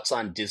what's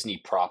on Disney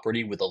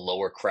property with a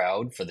lower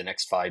crowd for the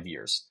next 5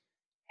 years.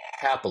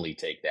 Happily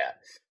take that.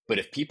 But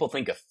if people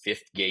think a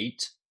fifth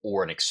gate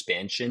or an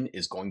expansion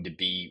is going to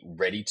be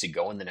ready to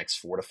go in the next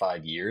 4 to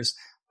 5 years,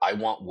 I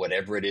want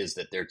whatever it is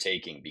that they're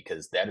taking,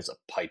 because that is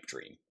a pipe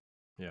dream.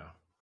 Yeah.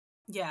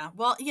 Yeah.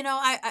 Well,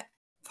 I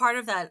part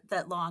of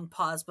that long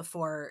pause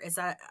before is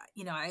that,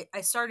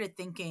 I started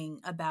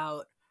thinking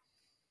about,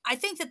 I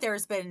think that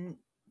there's been,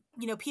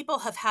 people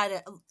have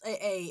had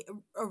a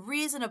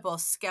reasonable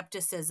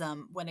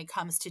skepticism when it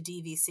comes to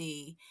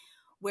DVC,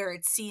 where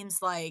it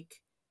seems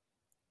like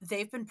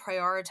they've been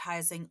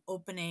prioritizing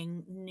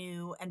opening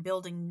new and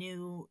building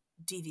new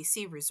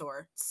DVC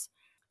resorts.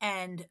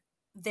 And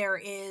there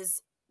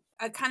is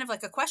a kind of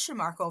like a question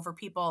mark over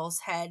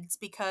people's heads,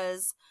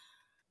 because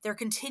they're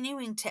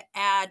continuing to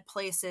add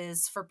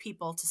places for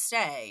people to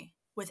stay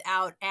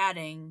without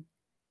adding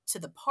to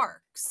the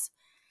parks.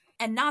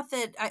 And not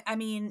that, I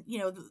mean,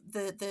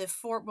 the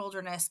Fort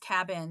Wilderness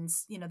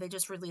cabins, they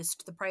just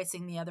released the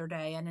pricing the other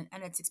day, and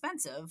it's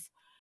expensive,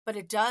 but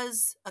it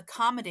does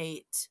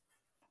accommodate,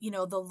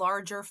 the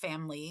larger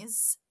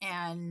families.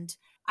 And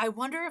I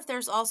wonder if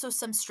there's also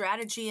some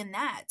strategy in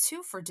that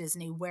too for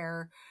Disney,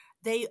 where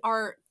they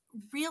are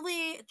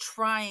really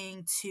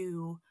trying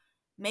to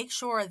make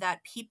sure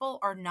that people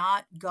are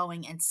not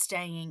going and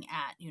staying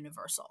at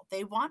Universal.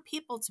 They want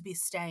people to be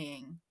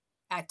staying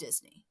at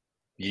Disney.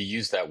 You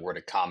use that word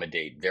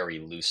accommodate very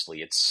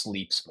loosely. It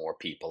sleeps more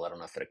people. I don't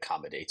know if it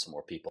accommodates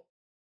more people.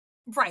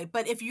 Right,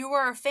 but if you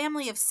are a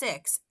family of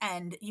 6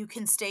 and you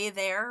can stay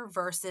there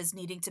versus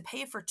needing to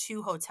pay for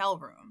 2 hotel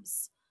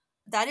rooms,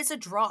 that is a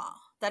draw.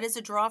 That is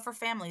a draw for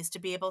families to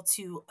be able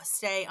to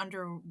stay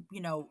under,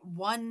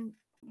 one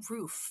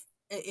roof,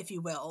 if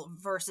you will,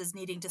 versus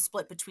needing to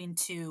split between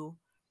 2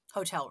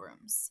 hotel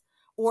rooms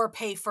or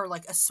pay for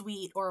like a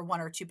suite or a 1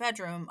 or 2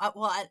 bedroom.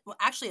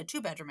 Actually a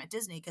 2 bedroom at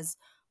Disney, because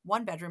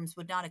 1 bedrooms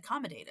would not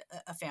accommodate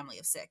a family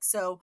of 6.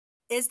 So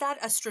is that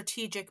a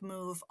strategic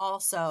move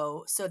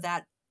also, so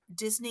that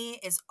Disney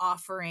is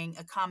offering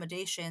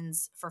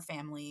accommodations for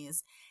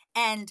families?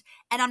 And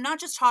I'm not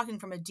just talking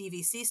from a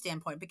DVC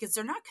standpoint, because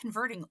they're not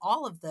converting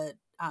all of the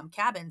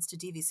cabins to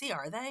DVC,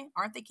 are they?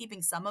 Aren't they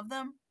keeping some of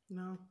them?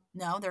 No.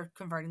 No, they're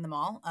converting them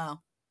all. Oh,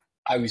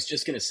 I was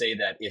just going to say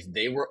that if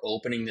they were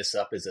opening this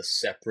up as a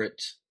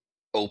separate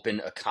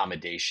open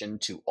accommodation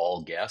to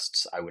all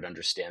guests, I would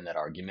understand that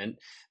argument,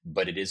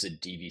 but it is a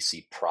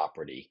DVC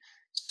property.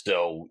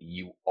 So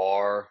you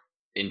are,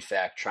 in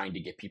fact, trying to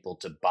get people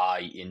to buy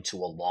into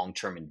a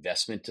long-term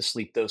investment to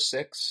sleep those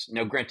 6.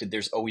 Now, granted,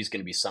 there's always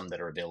going to be some that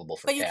are available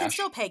for but you can cash.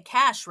 still pay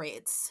cash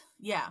rates.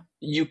 Yeah.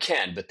 You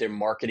can, but they're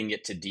marketing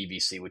it to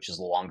DVC, which is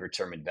a longer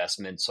term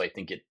investment. So I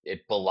think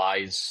it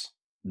belies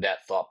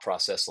that thought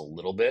process a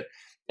little bit.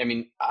 I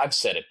mean, I've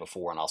said it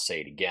before and I'll say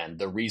it again.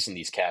 The reason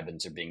these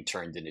cabins are being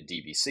turned into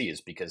DVC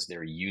is because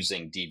they're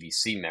using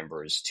DVC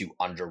members to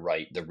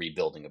underwrite the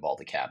rebuilding of all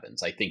the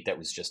cabins. I think that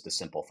was just a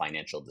simple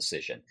financial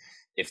decision.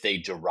 If they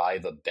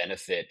derive a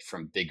benefit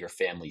from bigger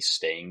families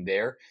staying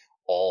there,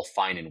 all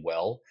fine and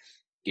well.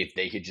 If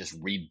they had just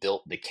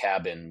rebuilt the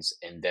cabins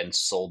and then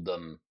sold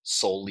them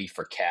solely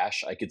for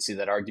cash, I could see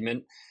that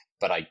argument.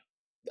 But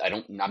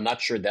I'm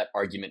not sure that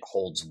argument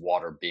holds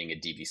water being a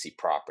DVC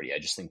property. I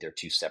just think they're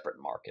 2 separate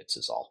markets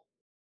is all.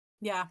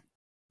 Yeah.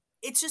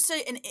 It's just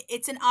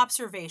it's an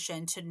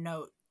observation to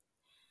note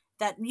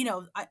that,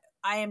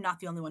 I am not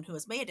the only one who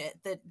has made it,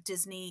 that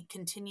Disney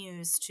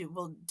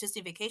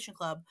Disney Vacation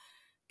Club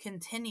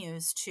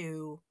continues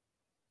to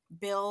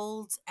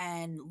build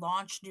and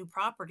launch new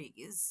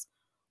properties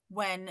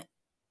when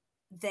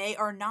they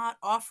are not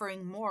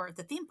offering more at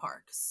the theme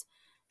parks.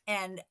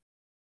 And,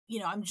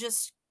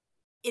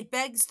 it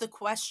begs the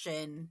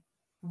question,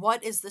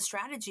 what is the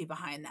strategy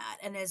behind that?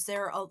 And is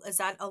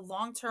that a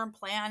long-term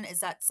plan?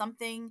 Is that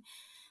something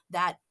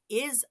that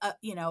is,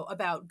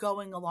 about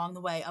going along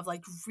the way of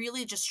like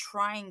really just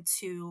trying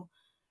to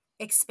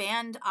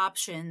expand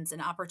options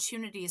and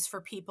opportunities for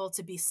people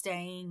to be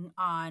staying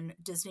on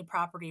Disney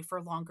property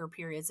for longer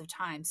periods of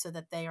time, so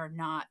that they are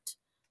not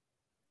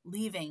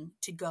leaving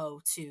to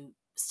go to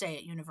stay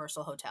at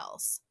Universal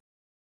hotels?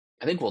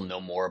 I think we'll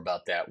know more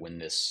about that when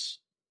this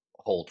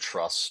whole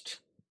trust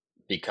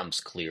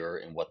becomes clearer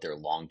in what their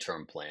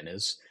long-term plan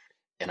is.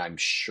 And I'm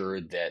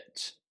sure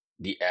that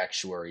the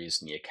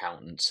actuaries and the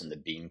accountants and the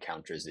bean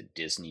counters at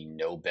Disney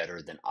know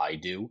better than I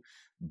do.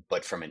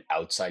 But from an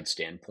outside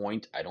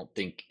standpoint, I don't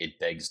think it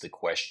begs the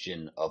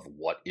question of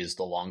what is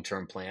the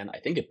long-term plan. I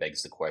think it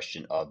begs the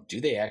question of, do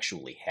they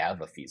actually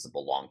have a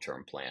feasible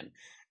long-term plan?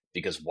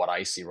 Because what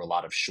I see are a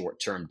lot of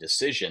short-term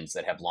decisions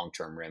that have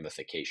long-term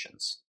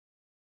ramifications.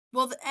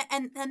 Well,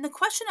 and the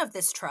question of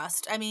this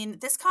trust, I mean,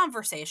 this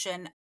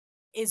conversation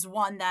is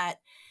one that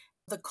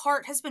the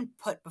cart has been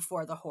put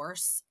before the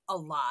horse a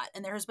lot,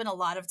 and there has been a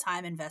lot of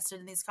time invested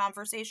in these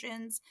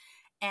conversations.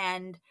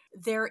 And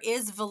there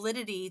is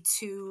validity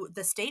to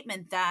the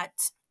statement that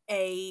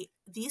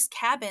these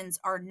cabins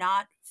are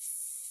not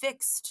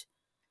fixed.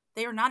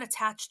 They are not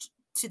attached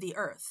to the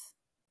earth.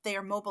 They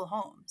are mobile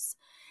homes.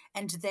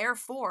 And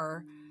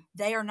therefore,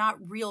 they are not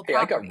real Hey,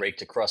 I got property.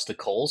 raked across the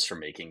coals for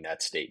making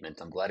that statement.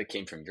 I'm glad it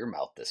came from your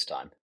mouth this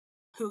time.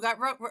 Who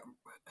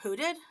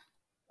did?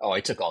 Oh, I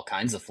took all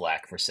kinds of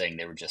flack for saying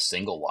they were just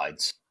single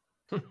wides.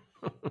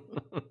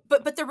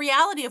 But the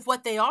reality of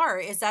what they are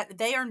is that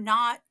they are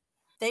not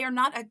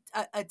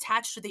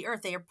attached to the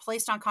earth. They are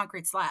placed on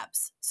concrete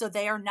slabs. So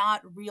they are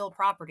not real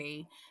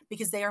property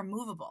because they are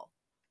movable.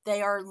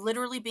 They are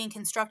literally being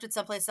constructed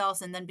someplace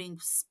else and then being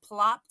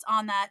plopped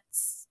on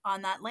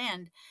that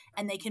land,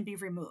 and they can be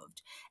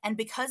removed. And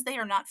because they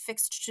are not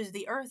fixed to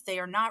the earth, they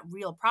are not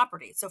real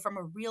property. So from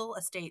a real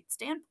estate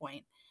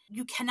standpoint,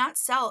 you cannot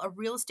sell a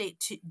real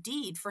estate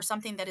deed for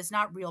something that is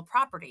not real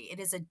property. It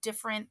is a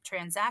different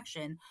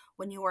transaction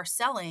when you are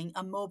selling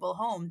a mobile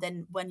home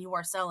than when you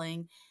are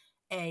selling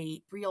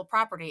a real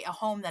property, a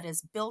home that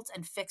is built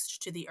and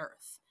fixed to the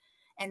earth.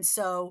 And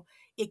so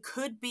it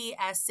could be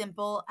as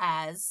simple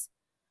as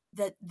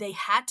that they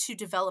had to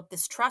develop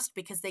this trust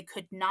because they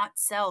could not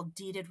sell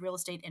deeded real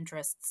estate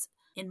interests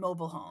in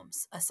mobile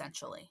homes,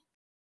 essentially.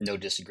 No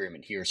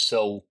disagreement here.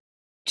 So,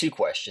 two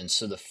questions.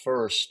 So, the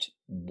first,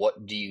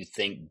 what do you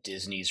think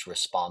Disney's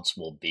response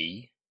will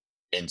be?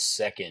 And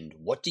second,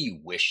 what do you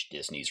wish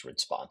Disney's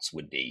response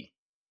would be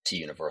to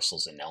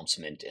Universal's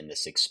announcement and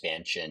this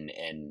expansion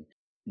and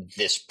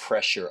this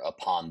pressure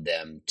upon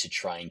them to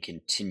try and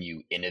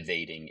continue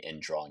innovating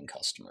and drawing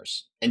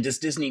customers? And does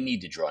Disney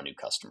need to draw new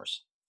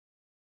customers?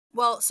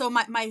 Well, so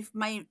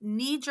my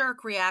knee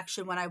jerk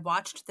reaction when I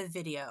watched the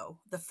video,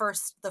 the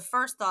first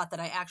thought that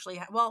I actually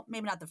had, well,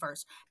 maybe not the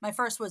first. My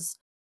first was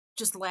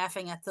just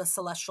laughing at the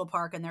Celestial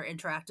Park and their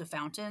interactive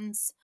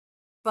fountains,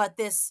 but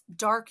this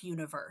dark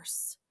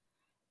universe.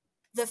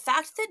 The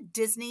fact that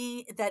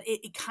Disney, that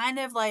it kind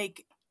of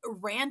like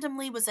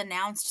randomly was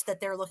announced that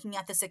they're looking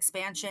at this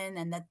expansion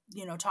and that,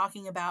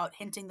 talking about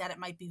hinting that it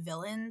might be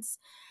villains.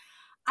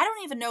 I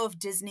don't even know if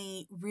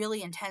Disney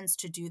really intends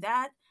to do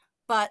that,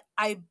 but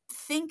I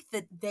think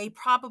that they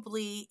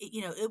probably,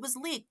 it was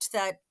leaked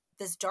that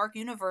this dark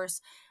universe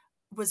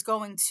was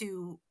going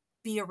to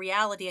be a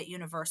reality at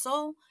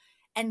Universal,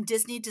 and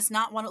Disney does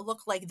not want to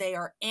look like they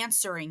are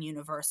answering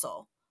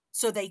Universal.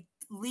 So they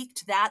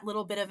leaked that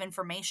little bit of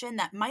information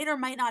that might or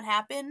might not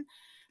happen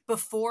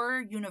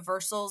before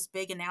Universal's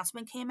big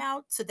announcement came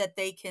out so that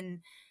they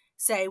can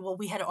say, well,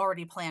 we had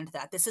already planned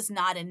that. This is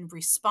not in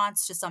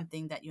response to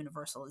something that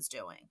Universal is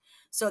doing.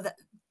 So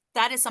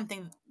that is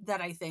something that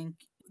I think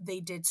they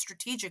did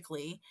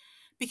strategically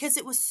because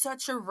it was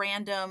such a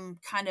random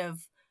kind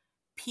of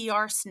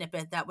PR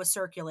snippet that was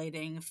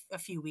circulating a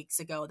few weeks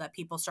ago that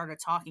people started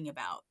talking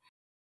about.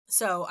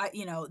 So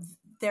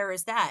there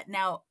is that.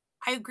 Now,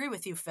 I agree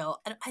with you, Phil.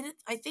 And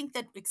I think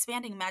that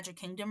expanding Magic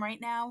Kingdom right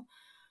now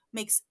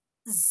makes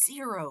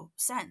zero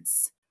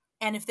sense.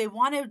 And if they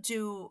want to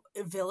do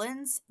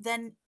villains,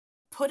 then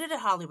put it at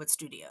Hollywood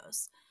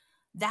Studios.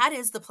 That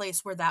is the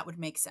place where that would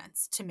make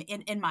sense to me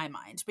in my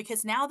mind.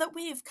 Because now that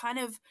we've kind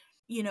of,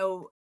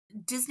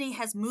 Disney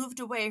has moved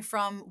away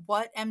from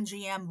what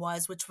MGM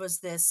was, which was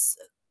this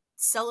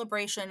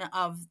celebration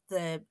of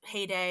the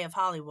heyday of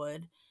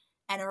Hollywood,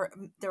 and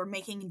they're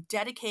making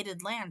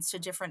dedicated lands to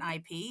different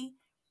IP,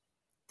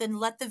 then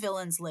let the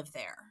villains live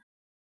there.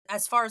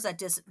 As far as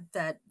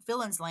that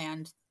villains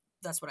land,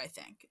 that's what I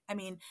think. I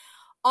mean,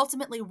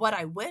 ultimately, what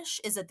I wish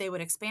is that they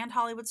would expand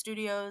Hollywood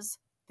Studios,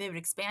 they would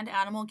expand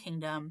Animal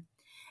Kingdom,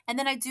 and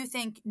then I do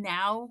think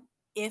now,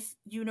 if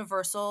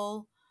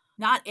Universal,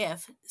 not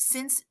if,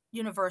 since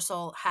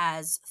Universal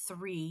has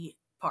 3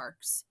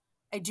 parks,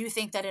 I do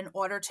think that in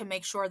order to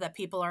make sure that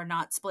people are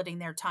not splitting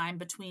their time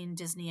between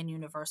Disney and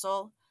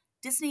Universal,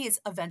 Disney is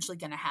eventually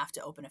going to have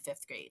to open a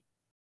 5th gate.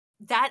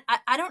 That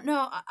I don't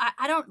know.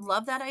 I don't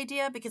love that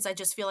idea because I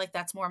just feel like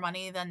that's more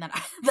money than that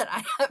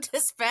I have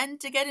to spend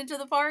to get into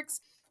the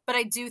parks. But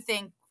I do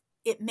think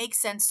it makes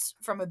sense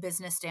from a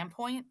business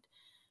standpoint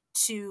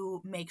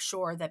to make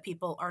sure that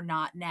people are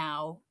not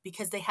now,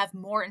 because they have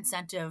more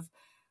incentive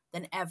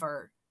than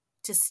ever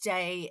to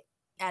stay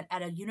at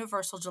a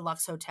Universal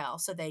Deluxe hotel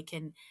so they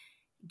can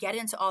get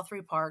into all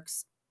 3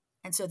 parks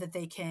and so that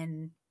they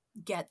can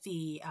get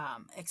the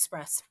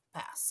express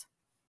pass.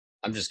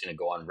 I'm just going to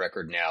go on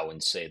record now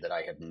and say that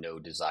I have no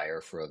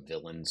desire for a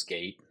villain's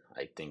gate.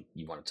 I think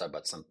you want to talk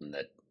about something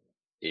that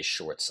is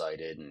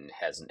short-sighted and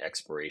has an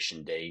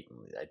expiration date.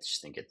 I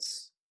just think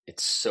it's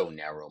so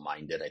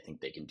narrow-minded. I think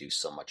they can do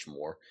so much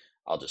more.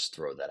 I'll just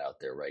throw that out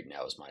there right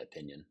now as my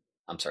opinion.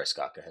 I'm sorry,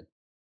 Scott, go ahead.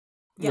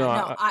 Yeah,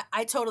 No,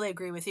 I totally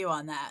agree with you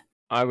on that.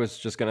 I was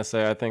just gonna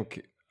say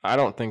I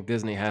don't think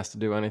Disney has to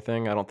do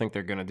anything. I don't think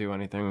they're gonna do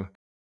anything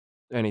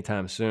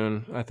anytime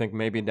soon. I think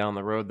maybe down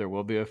the road there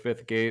will be a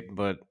 5th gate,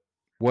 but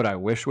what I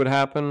wish would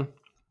happen,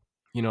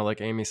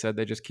 like Amy said,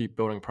 they just keep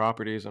building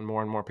properties and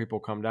more people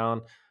come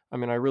down. I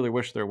mean, I really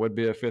wish there would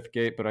be a 5th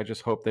gate, but I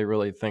just hope they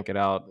really think it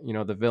out.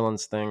 The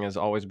villains thing has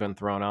always been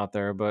thrown out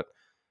there, but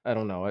I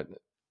don't know.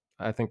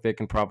 I think they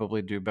can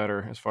probably do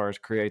better as far as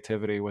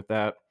creativity with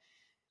that.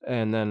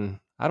 And then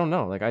I don't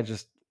know,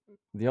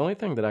 the only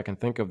thing that I can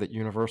think of that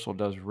Universal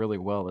does really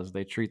well is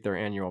they treat their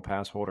annual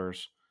pass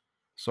holders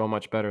so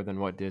much better than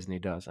what Disney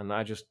does. And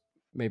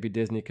maybe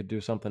Disney could do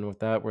something with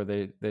that where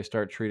they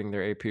start treating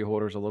their AP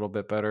holders a little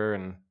bit better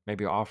and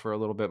maybe offer a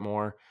little bit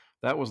more.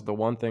 That was the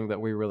one thing that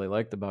we really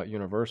liked about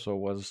Universal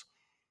was,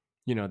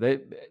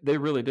 they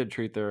really did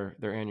treat their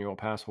annual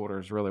pass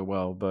holders really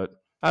well. But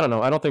I don't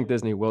know. I don't think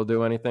Disney will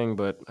do anything,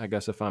 but I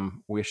guess if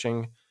I'm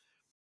wishing,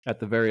 at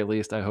the very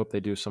least, I hope they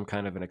do some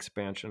kind of an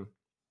expansion,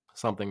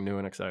 something new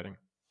and exciting.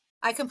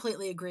 I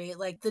completely agree.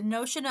 Like the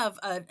notion of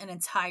an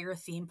entire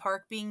theme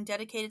park being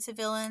dedicated to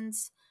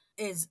villains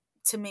is,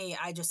 to me,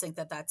 I just think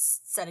that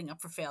that's setting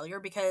up for failure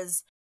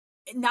because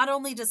not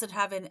only does it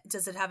have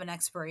an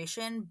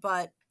expiration,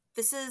 but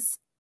this is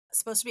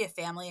supposed to be a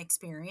family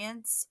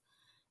experience,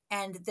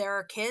 and there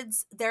are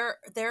kids there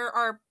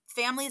are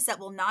families that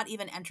will not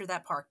even enter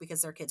that park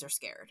because their kids are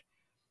scared.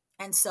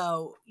 And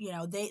so,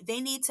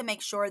 they need to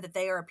make sure that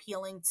they are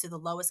appealing to the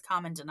lowest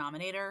common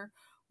denominator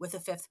with a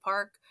fifth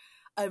park.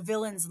 A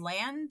Villains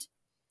Land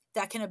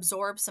that can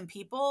absorb some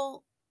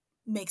people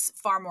makes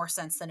far more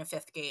sense than a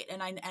fifth gate.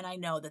 And I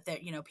know that there,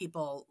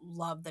 people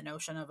love the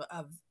notion of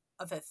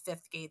a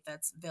fifth gate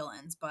that's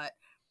villains, but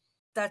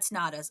that's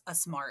not a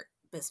smart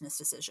business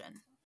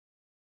decision.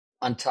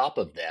 On top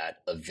of that,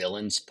 a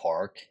villain's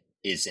park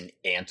is an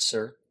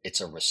answer,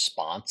 it's a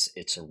response,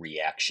 it's a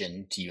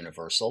reaction to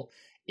Universal.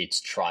 It's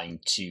trying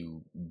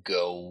to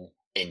go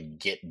and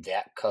get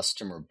that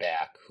customer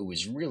back who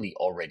is really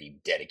already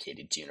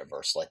dedicated to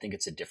Universal. I think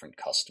it's a different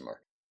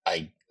customer.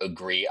 I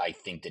agree. I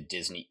think that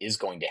Disney is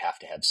going to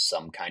have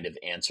some kind of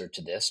answer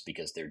to this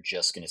because they're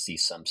just going to see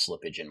some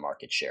slippage in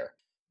market share.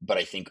 But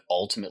I think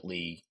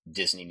ultimately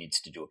Disney needs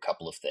to do a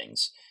couple of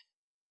things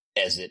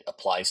as it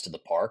applies to the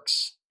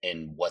parks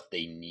and what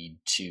they need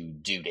to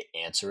do to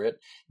answer it.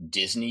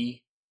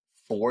 Disney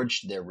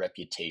forged their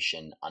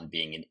reputation on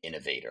being an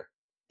innovator.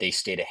 They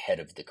stayed ahead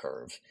of the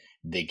curve.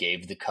 They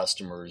gave the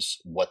customers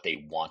what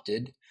they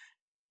wanted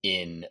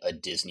in a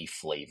Disney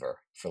flavor,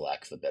 for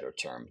lack of a better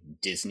term.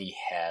 Disney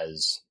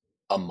has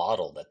a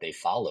model that they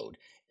followed,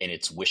 and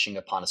it's wishing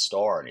upon a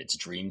star, and it's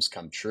dreams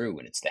come true,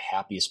 and it's the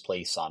happiest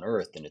place on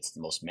earth, and it's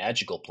the most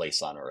magical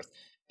place on earth.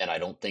 And I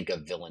don't think a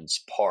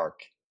villain's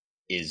park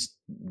is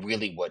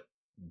really what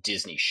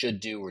Disney should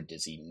do or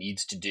Disney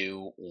needs to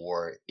do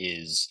or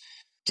is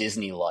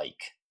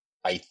Disney-like.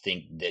 I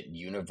think that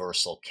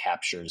Universal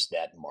captures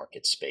that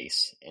market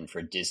space. And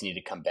for Disney to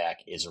come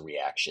back is a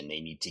reaction. They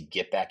need to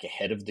get back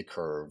ahead of the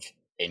curve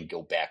and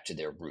go back to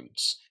their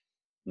roots.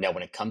 Now,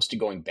 when it comes to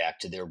going back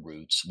to their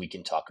roots, we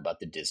can talk about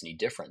the Disney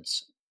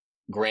difference.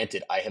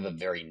 Granted, I have a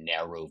very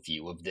narrow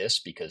view of this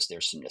because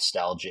there's some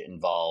nostalgia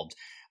involved.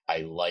 I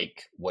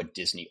like what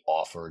Disney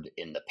offered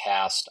in the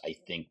past. I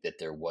think that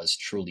there was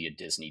truly a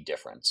Disney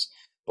difference.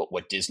 But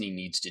what Disney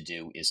needs to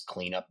do is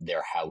clean up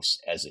their house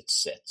as it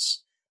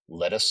sits.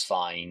 Let us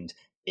find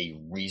a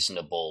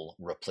reasonable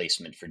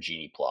replacement for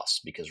Genie Plus,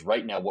 because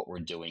right now what we're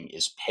doing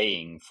is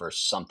paying for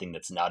something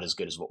that's not as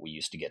good as what we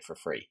used to get for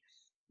free.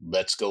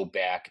 Let's go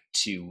back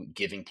to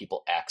giving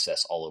people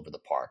access all over the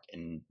park.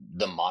 And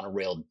the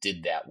monorail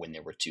did that when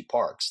there were two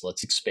parks.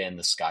 Let's expand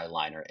the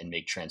Skyliner and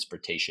make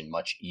transportation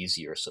much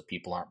easier so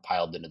people aren't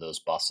piled into those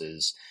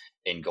buses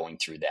and going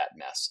through that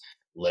mess.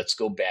 Let's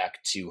go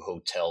back to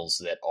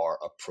hotels that are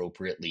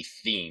appropriately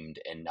themed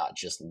and not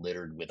just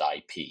littered with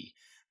IP.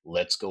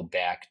 Let's go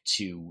back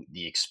to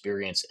the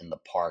experience in the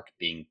park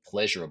being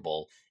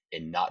pleasurable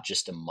and not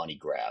just a money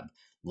grab.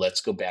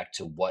 Let's go back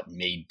to what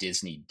made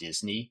Disney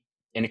Disney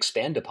and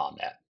expand upon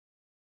that.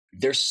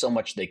 There's so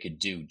much they could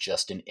do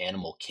just in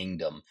Animal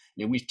Kingdom.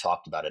 We've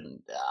talked about it,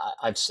 and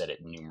I've said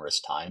it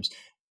numerous times.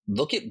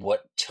 Look at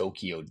what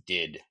Tokyo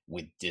did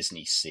with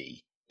Disney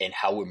Sea and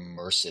how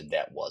immersive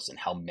that was and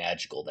how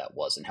magical that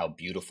was and how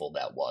beautiful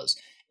that was.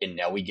 And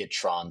now we get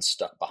Tron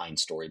stuck behind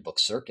Storybook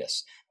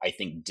Circus. I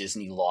think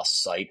Disney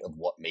lost sight of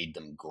what made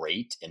them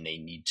great, and they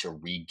need to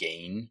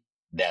regain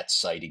that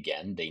sight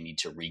again. They need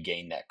to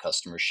regain that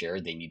customer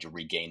share. They need to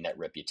regain that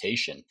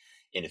reputation.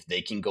 And if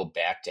they can go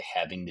back to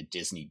having the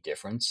Disney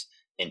difference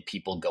and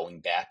people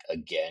going back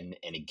again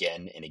and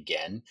again and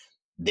again,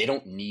 they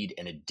don't need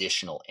an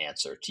additional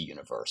answer to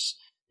Universe.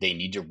 They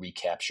need to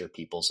recapture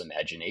people's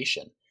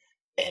imagination.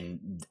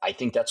 And I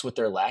think that's what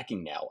they're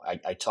lacking now.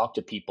 I talk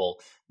to people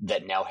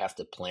that now have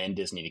to plan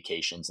Disney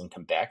vacations and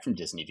come back from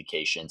Disney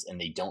vacations, and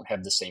they don't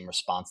have the same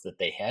response that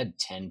they had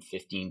 10,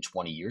 15,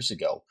 20 years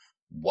ago.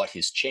 What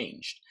has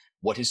changed?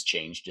 What has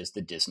changed is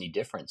the Disney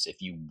difference.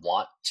 If you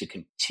want to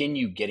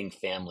continue getting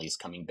families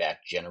coming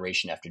back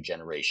generation after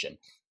generation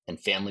and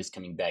families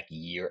coming back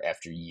year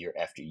after year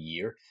after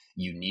year,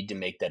 you need to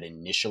make that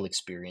initial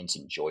experience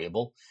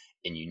enjoyable.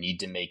 And you need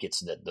to make it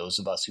so that those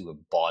of us who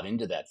have bought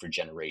into that for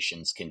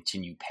generations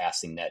continue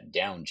passing that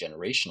down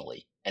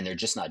generationally. And they're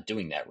just not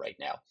doing that right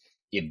now.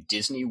 If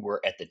Disney were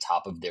at the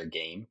top of their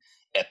game,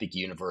 Epic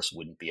Universe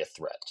wouldn't be a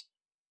threat.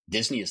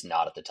 Disney is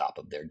not at the top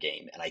of their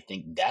game. And I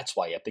think that's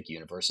why Epic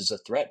Universe is a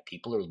threat.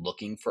 People are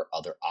looking for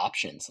other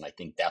options. And I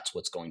think that's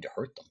what's going to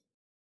hurt them.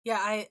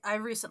 Yeah, I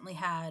recently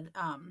had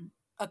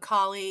a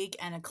colleague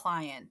and a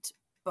client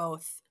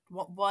both.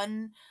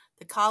 One,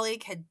 the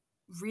colleague had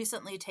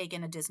recently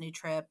taken a Disney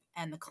trip,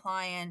 and the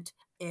client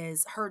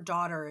is her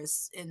daughter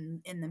is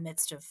in the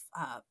midst of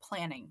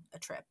planning a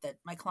trip that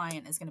my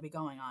client is going to be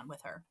going on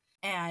with her.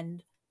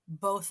 And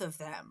both of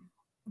them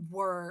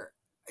were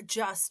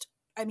just,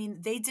 I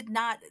mean,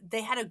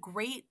 they had a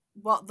great,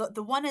 well,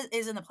 the one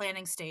is in the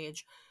planning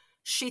stage.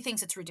 She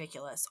thinks it's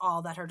ridiculous,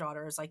 all that her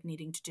daughter is like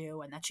needing to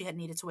do, and that she had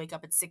needed to wake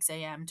up at 6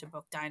 a.m. to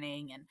book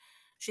dining, and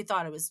she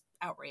thought it was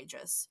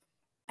outrageous.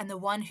 And the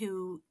one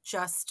who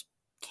just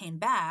came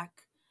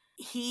back,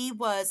 he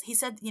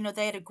said,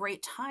 they had a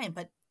great time,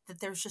 but that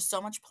there's just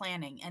so much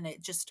planning, and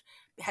it just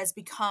has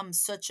become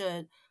such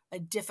a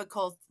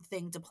difficult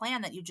thing to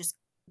plan that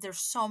there's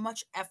so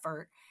much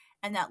effort,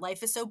 and that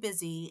life is so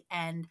busy,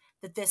 and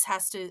that this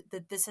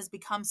has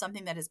become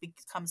something that has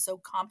become so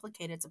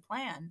complicated to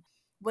plan,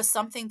 was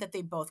something that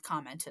they both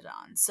commented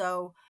on.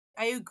 So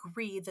I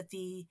agree that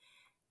the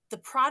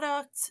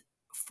product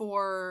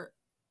for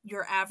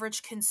your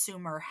average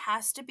consumer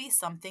has to be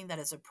something that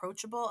is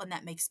approachable and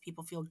that makes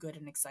people feel good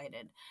and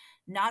excited,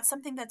 not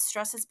something that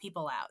stresses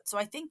people out. So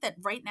I think that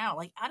right now,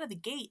 like out of the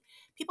gate,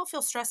 people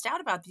feel stressed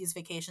out about these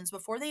vacations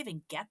before they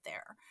even get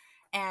there.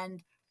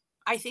 And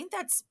I think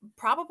that's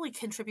probably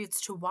contributes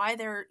to why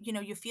they're,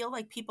 you feel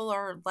like people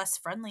are less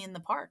friendly in the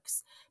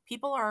parks.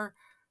 People are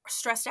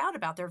stressed out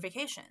about their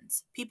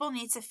vacations. People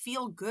need to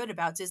feel good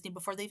about Disney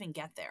before they even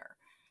get there.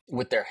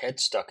 With their head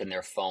stuck in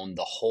their phone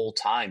the whole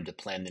time to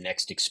plan the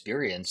next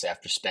experience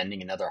after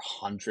spending another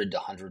 $100 to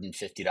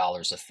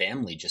 $150 a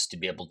family just to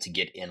be able to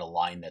get in a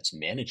line that's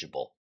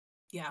manageable.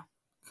 Yeah,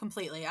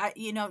 completely. I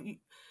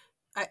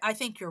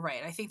think you're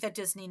right. I think that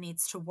Disney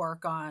needs to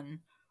work on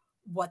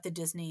what the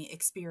Disney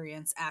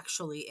experience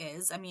actually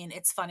is. I mean,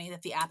 it's funny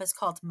that the app is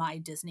called My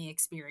Disney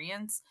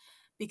Experience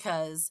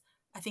because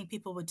I think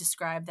people would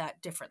describe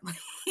that differently.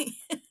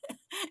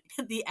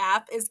 The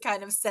app is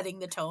kind of setting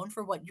the tone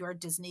for what your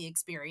Disney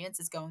experience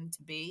is going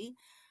to be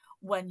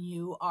when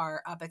you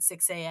are up at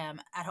 6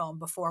 a.m. at home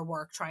before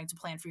work trying to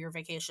plan for your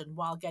vacation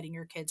while getting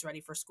your kids ready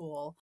for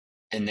school.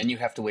 And then you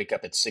have to wake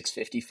up at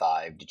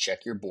 6:55 to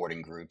check your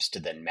boarding groups, to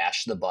then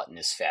mash the button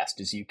as fast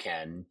as you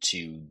can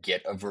to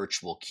get a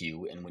virtual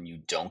queue. And when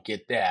you don't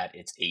get that,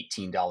 it's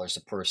 $18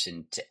 a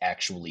person to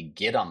actually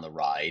get on the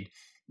ride.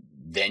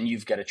 Then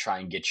you've got to try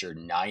and get your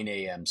 9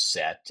 a.m.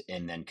 set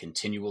and then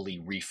continually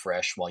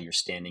refresh while you're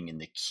standing in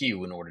the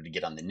queue in order to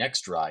get on the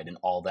next ride, and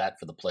all that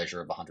for the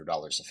pleasure of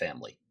 $100 a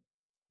family.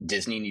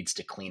 Disney needs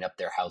to clean up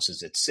their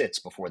houses it sits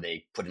before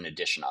they put an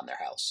addition on their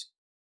house.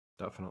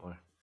 Definitely.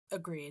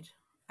 Agreed.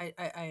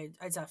 I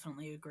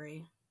definitely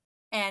agree.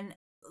 And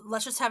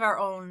let's just have our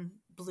own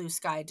blue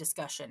sky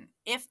discussion.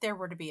 If there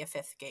were to be a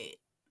fifth gate,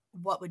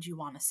 what would you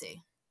want to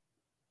see?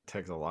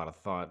 Takes a lot of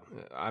thought.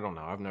 I don't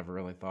know. I've never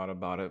really thought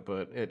about it,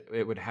 but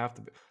it would have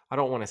to be. I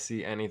don't want to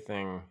see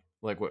anything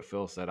like what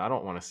Phil said. I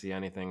don't want to see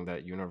anything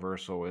that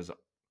Universal is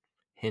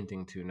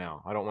hinting to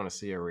now. I don't want to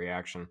see a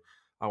reaction.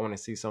 I want to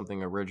see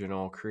something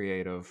original,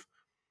 creative,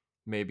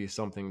 maybe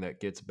something that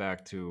gets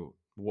back to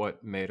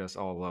what made us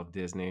all love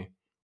Disney,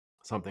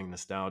 something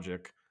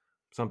nostalgic,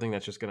 something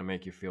that's just going to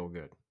make you feel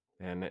good.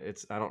 And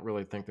I don't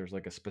really think there's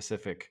like a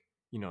specific,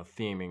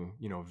 theming,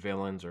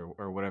 villains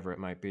or whatever it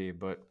might be,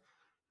 but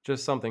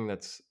just something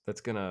that's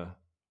going to,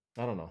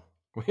 I don't know.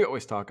 We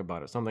always talk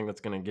about it, something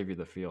that's going to give you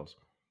the feels.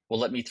 Well,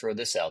 let me throw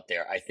this out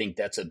there. I think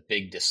that's a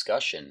big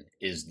discussion.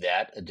 Is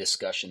that a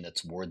discussion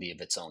that's worthy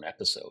of its own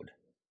episode?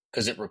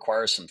 Because it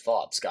requires some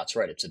thought. Scott's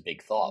right. It's a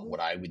big thought.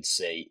 What I would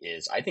say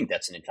is I think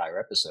that's an entire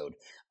episode.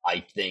 I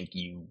think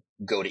you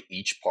go to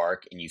each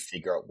park and you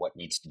figure out what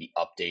needs to be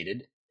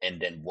updated, and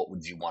then what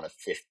would you want a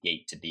fifth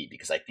gate to be?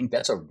 Because I think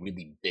that's a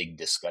really big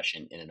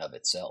discussion in and of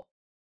itself.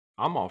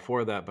 I'm all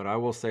for that, but I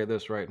will say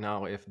this right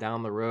now. If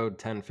down the road,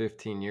 10,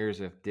 15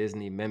 years, if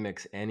Disney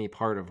mimics any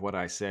part of what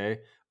I say,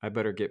 I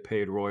better get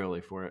paid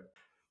royally for it.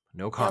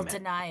 No comment. They'll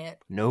deny it.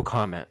 No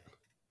comment.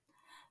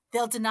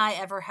 They'll deny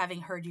ever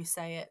having heard you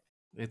say it.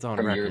 It's on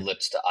From record. your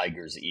lips to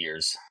Iger's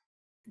ears.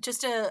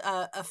 Just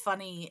a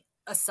funny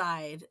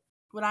aside.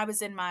 When I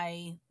was in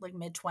my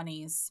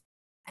mid-20s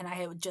and I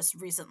had just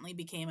recently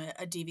became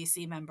a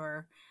DVC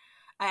member,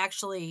 I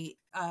actually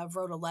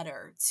wrote a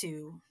letter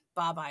to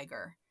Bob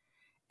Iger.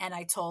 And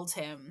I told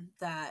him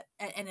that,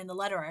 and in the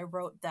letter I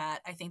wrote that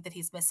I think that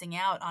he's missing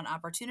out on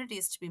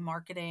opportunities to be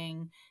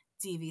marketing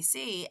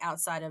DVC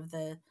outside of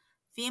the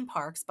theme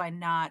parks by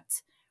not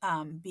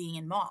being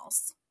in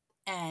malls.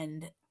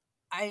 And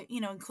I,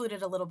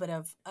 included a little bit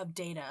of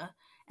data,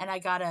 and I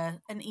got an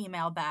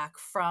email back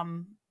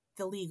from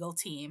the legal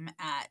team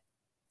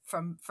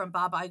from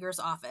Bob Iger's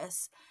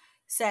office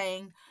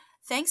saying,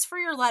 "Thanks for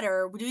your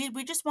letter.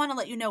 We just want to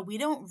let you know we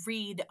don't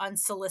read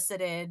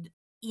unsolicited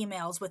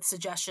emails with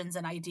suggestions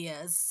and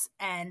ideas,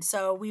 and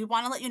so we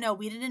want to let you know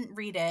we didn't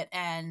read it,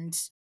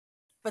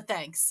 but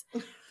thanks."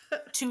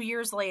 2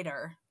 years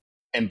later.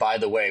 And by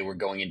the way, we're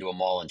going into a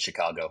mall in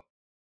Chicago.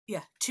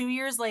 Yeah, 2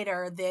 years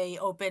later, they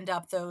opened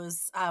up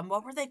those,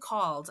 what were they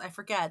called? I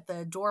forget,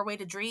 the Doorway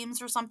to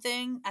Dreams or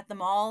something at the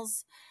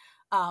malls.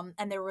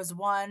 And there was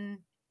one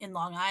in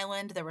Long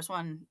Island, there was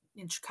one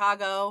in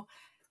Chicago.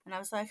 And I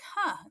was like,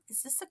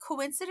 is this a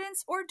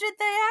coincidence? Or did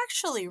they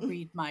actually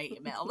read my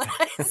email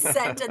that I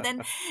sent and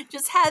then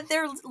just had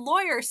their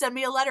lawyer send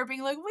me a letter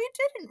being like, we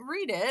didn't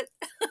read it.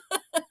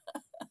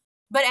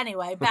 But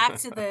anyway, back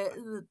to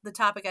the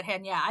topic at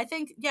hand. Yeah, I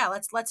think,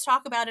 let's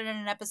talk about it in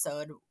an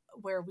episode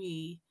where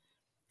we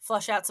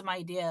flush out some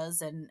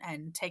ideas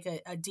and take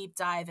a deep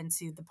dive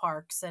into the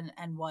parks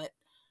and what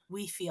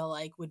we feel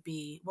like would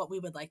be what we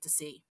would like to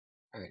see.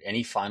 All right.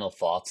 Any final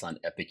thoughts on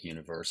Epic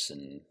Universe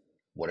and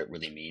what it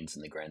really means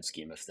in the grand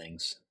scheme of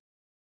things?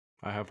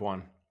 I have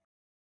one.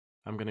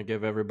 I'm going to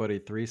give everybody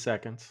 3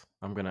 seconds.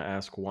 I'm going to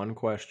ask one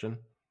question.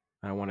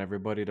 I want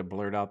everybody to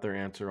blurt out their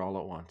answer all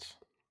at once.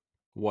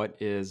 What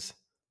is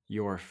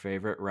your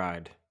favorite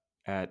ride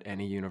at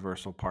any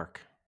Universal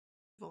park?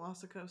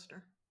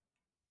 Velocicoaster.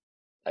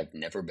 I've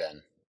never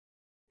been.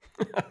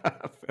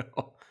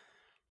 Phil.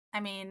 I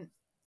mean,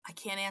 I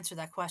can't answer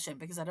that question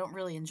because I don't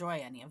really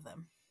enjoy any of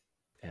them.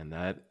 And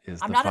that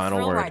is I'm the not a final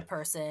thrill word. ride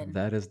person.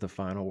 That is the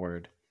final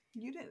word.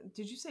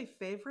 Did you say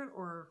favorite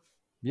or?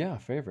 Yeah,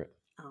 favorite.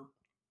 Oh,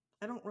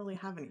 I don't really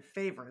have any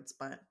favorites,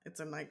 but it's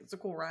a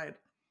cool ride.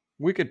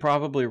 We could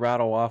probably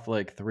rattle off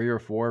like 3 or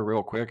 4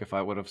 real quick if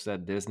I would have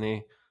said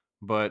Disney,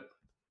 but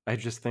I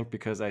just think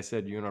because I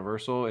said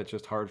Universal, it's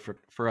just hard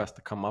for us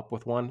to come up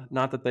with one.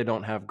 Not that they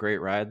don't have great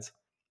rides.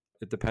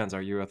 It depends.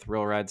 Are you a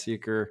thrill ride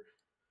seeker?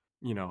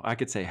 You know, I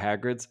could say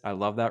Hagrid's. I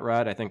love that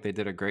ride. I think they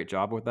did a great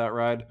job with that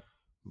ride,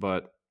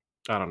 but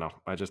I don't know.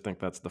 I just think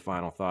that's the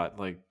final thought.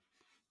 Like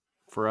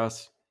for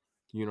us,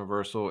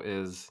 Universal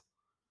is,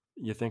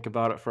 you think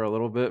about it for a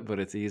little bit, but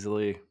it's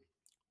easily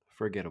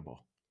forgettable.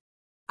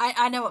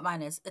 I know what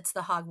mine is. It's the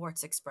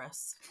Hogwarts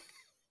Express.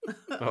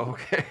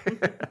 Okay.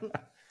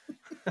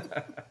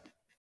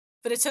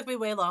 But it took me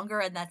way longer,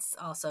 and that's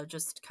also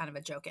just kind of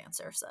a joke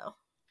answer. So,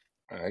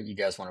 All right, you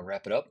guys want to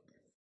wrap it up?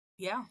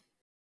 yeah.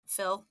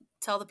 Phil,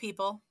 tell the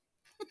people.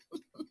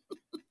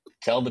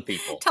 Tell the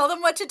people. Tell them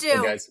what to do.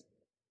 Well, guys,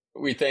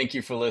 we thank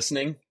you for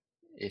listening.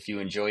 If you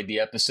enjoyed the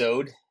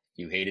episode, if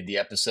you hated the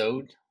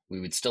episode, we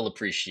would still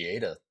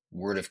appreciate a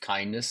word of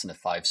kindness and a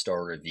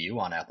 5-star review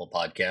on Apple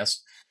Podcasts.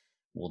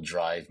 We'll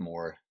drive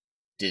more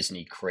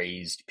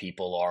Disney-crazed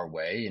people our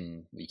way,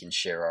 and we can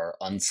share our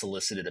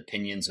unsolicited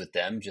opinions with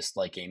them, just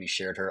like Amy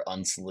shared her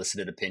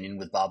unsolicited opinion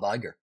with Bob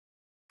Iger.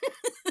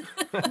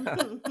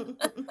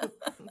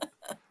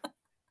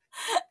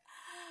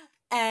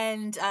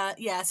 And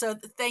so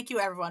thank you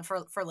everyone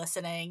for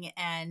listening,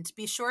 and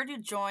be sure to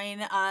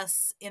join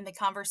us in the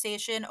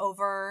conversation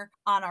over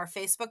on our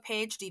Facebook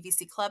page,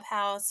 DVC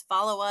Clubhouse.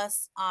 Follow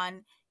us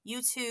on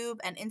YouTube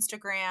and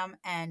Instagram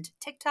and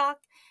TikTok.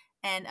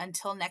 And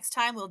until next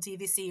time, we'll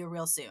DVC you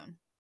real soon.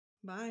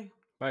 Bye.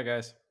 Bye,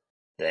 guys.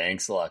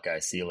 Thanks a lot,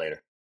 guys. See you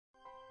later.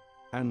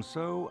 And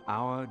so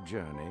our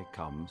journey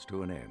comes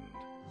to an end.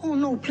 Oh,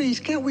 no, please,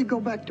 can't we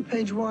go back to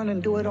page 1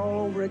 and do it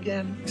all over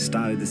again?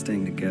 Started this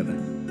thing together,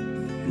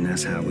 and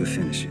that's how we'll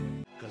finish it.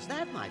 Because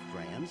that, my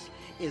friends,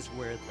 is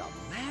where the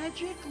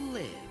magic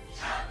lives.